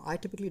feat. Now, I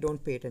typically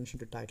don't pay attention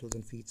to titles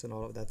and feats and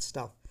all of that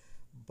stuff,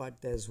 but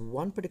there's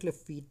one particular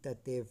feat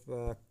that they've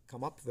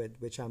come up with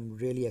which I'm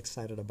really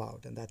excited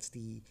about, and that's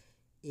the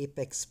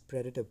Apex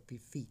Predator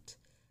feat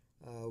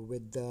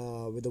with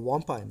the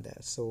Wampa in there.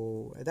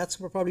 So that's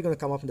probably going to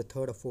come up in the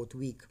 3rd or 4th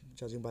week,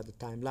 judging by the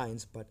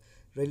timelines, but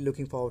really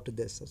looking forward to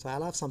this. So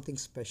I'll have something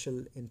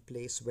special in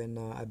place when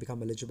I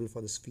become eligible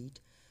for this feat.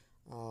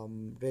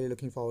 Really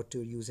looking forward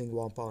to using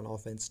Wampa on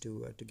offense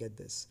to get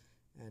this.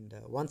 And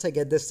once I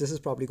get this is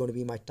probably going to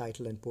be my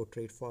title and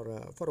portrait for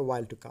a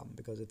while to come,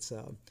 because it's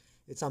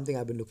something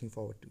I've been looking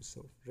forward to.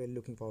 So really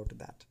looking forward to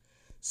that.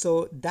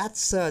 So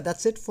that's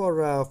it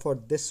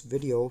for this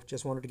video.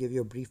 Just wanted to give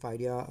you a brief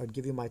idea or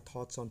give you my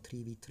thoughts on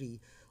 3v3.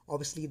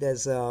 Obviously,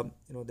 there's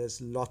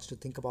there's lots to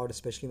think about,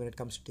 especially when it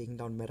comes to taking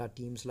down meta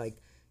teams like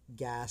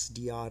GAS,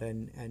 DR,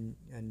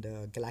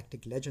 and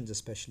Galactic Legends,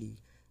 especially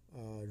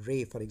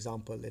Rey, for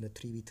example, in a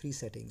 3v3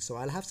 setting. So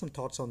I'll have some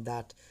thoughts on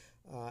that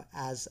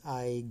as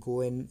I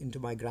go into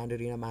my Grand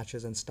Arena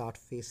matches and start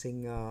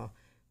facing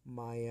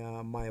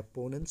my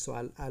opponents.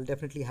 So I'll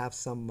definitely have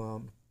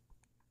some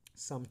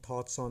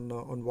thoughts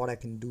on what I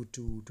can do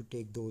to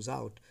take those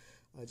out.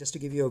 Just to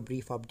give you a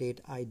brief update,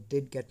 I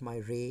did get my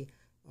Rey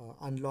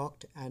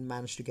unlocked and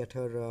managed to get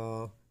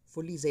her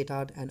fully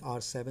Zeta'd and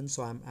R7,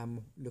 so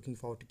I'm looking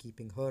forward to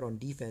keeping her on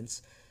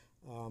defense.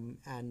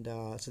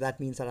 So that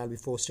means that I'll be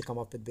forced to come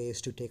up with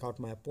ways to take out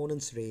my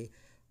opponent's Rey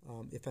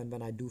if and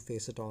when I do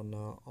face it on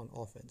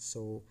offense.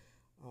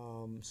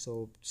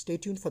 So stay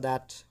tuned for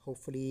that.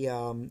 Hopefully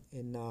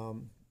in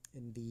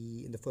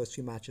the first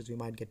few matches we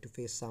might get to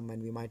face some,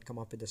 and we might come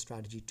up with a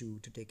strategy to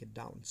take it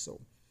down.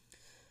 So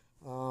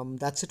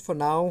That's it for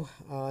now.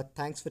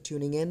 Thanks for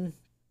tuning in.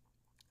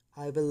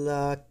 I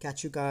will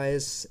catch you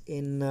guys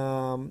in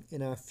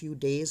a few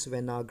days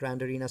when our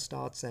Grand Arena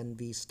starts and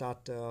we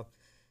start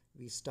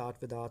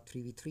with our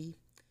 3v3.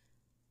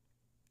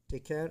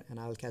 Take care, and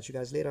I'll catch you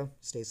guys later.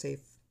 Stay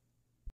safe.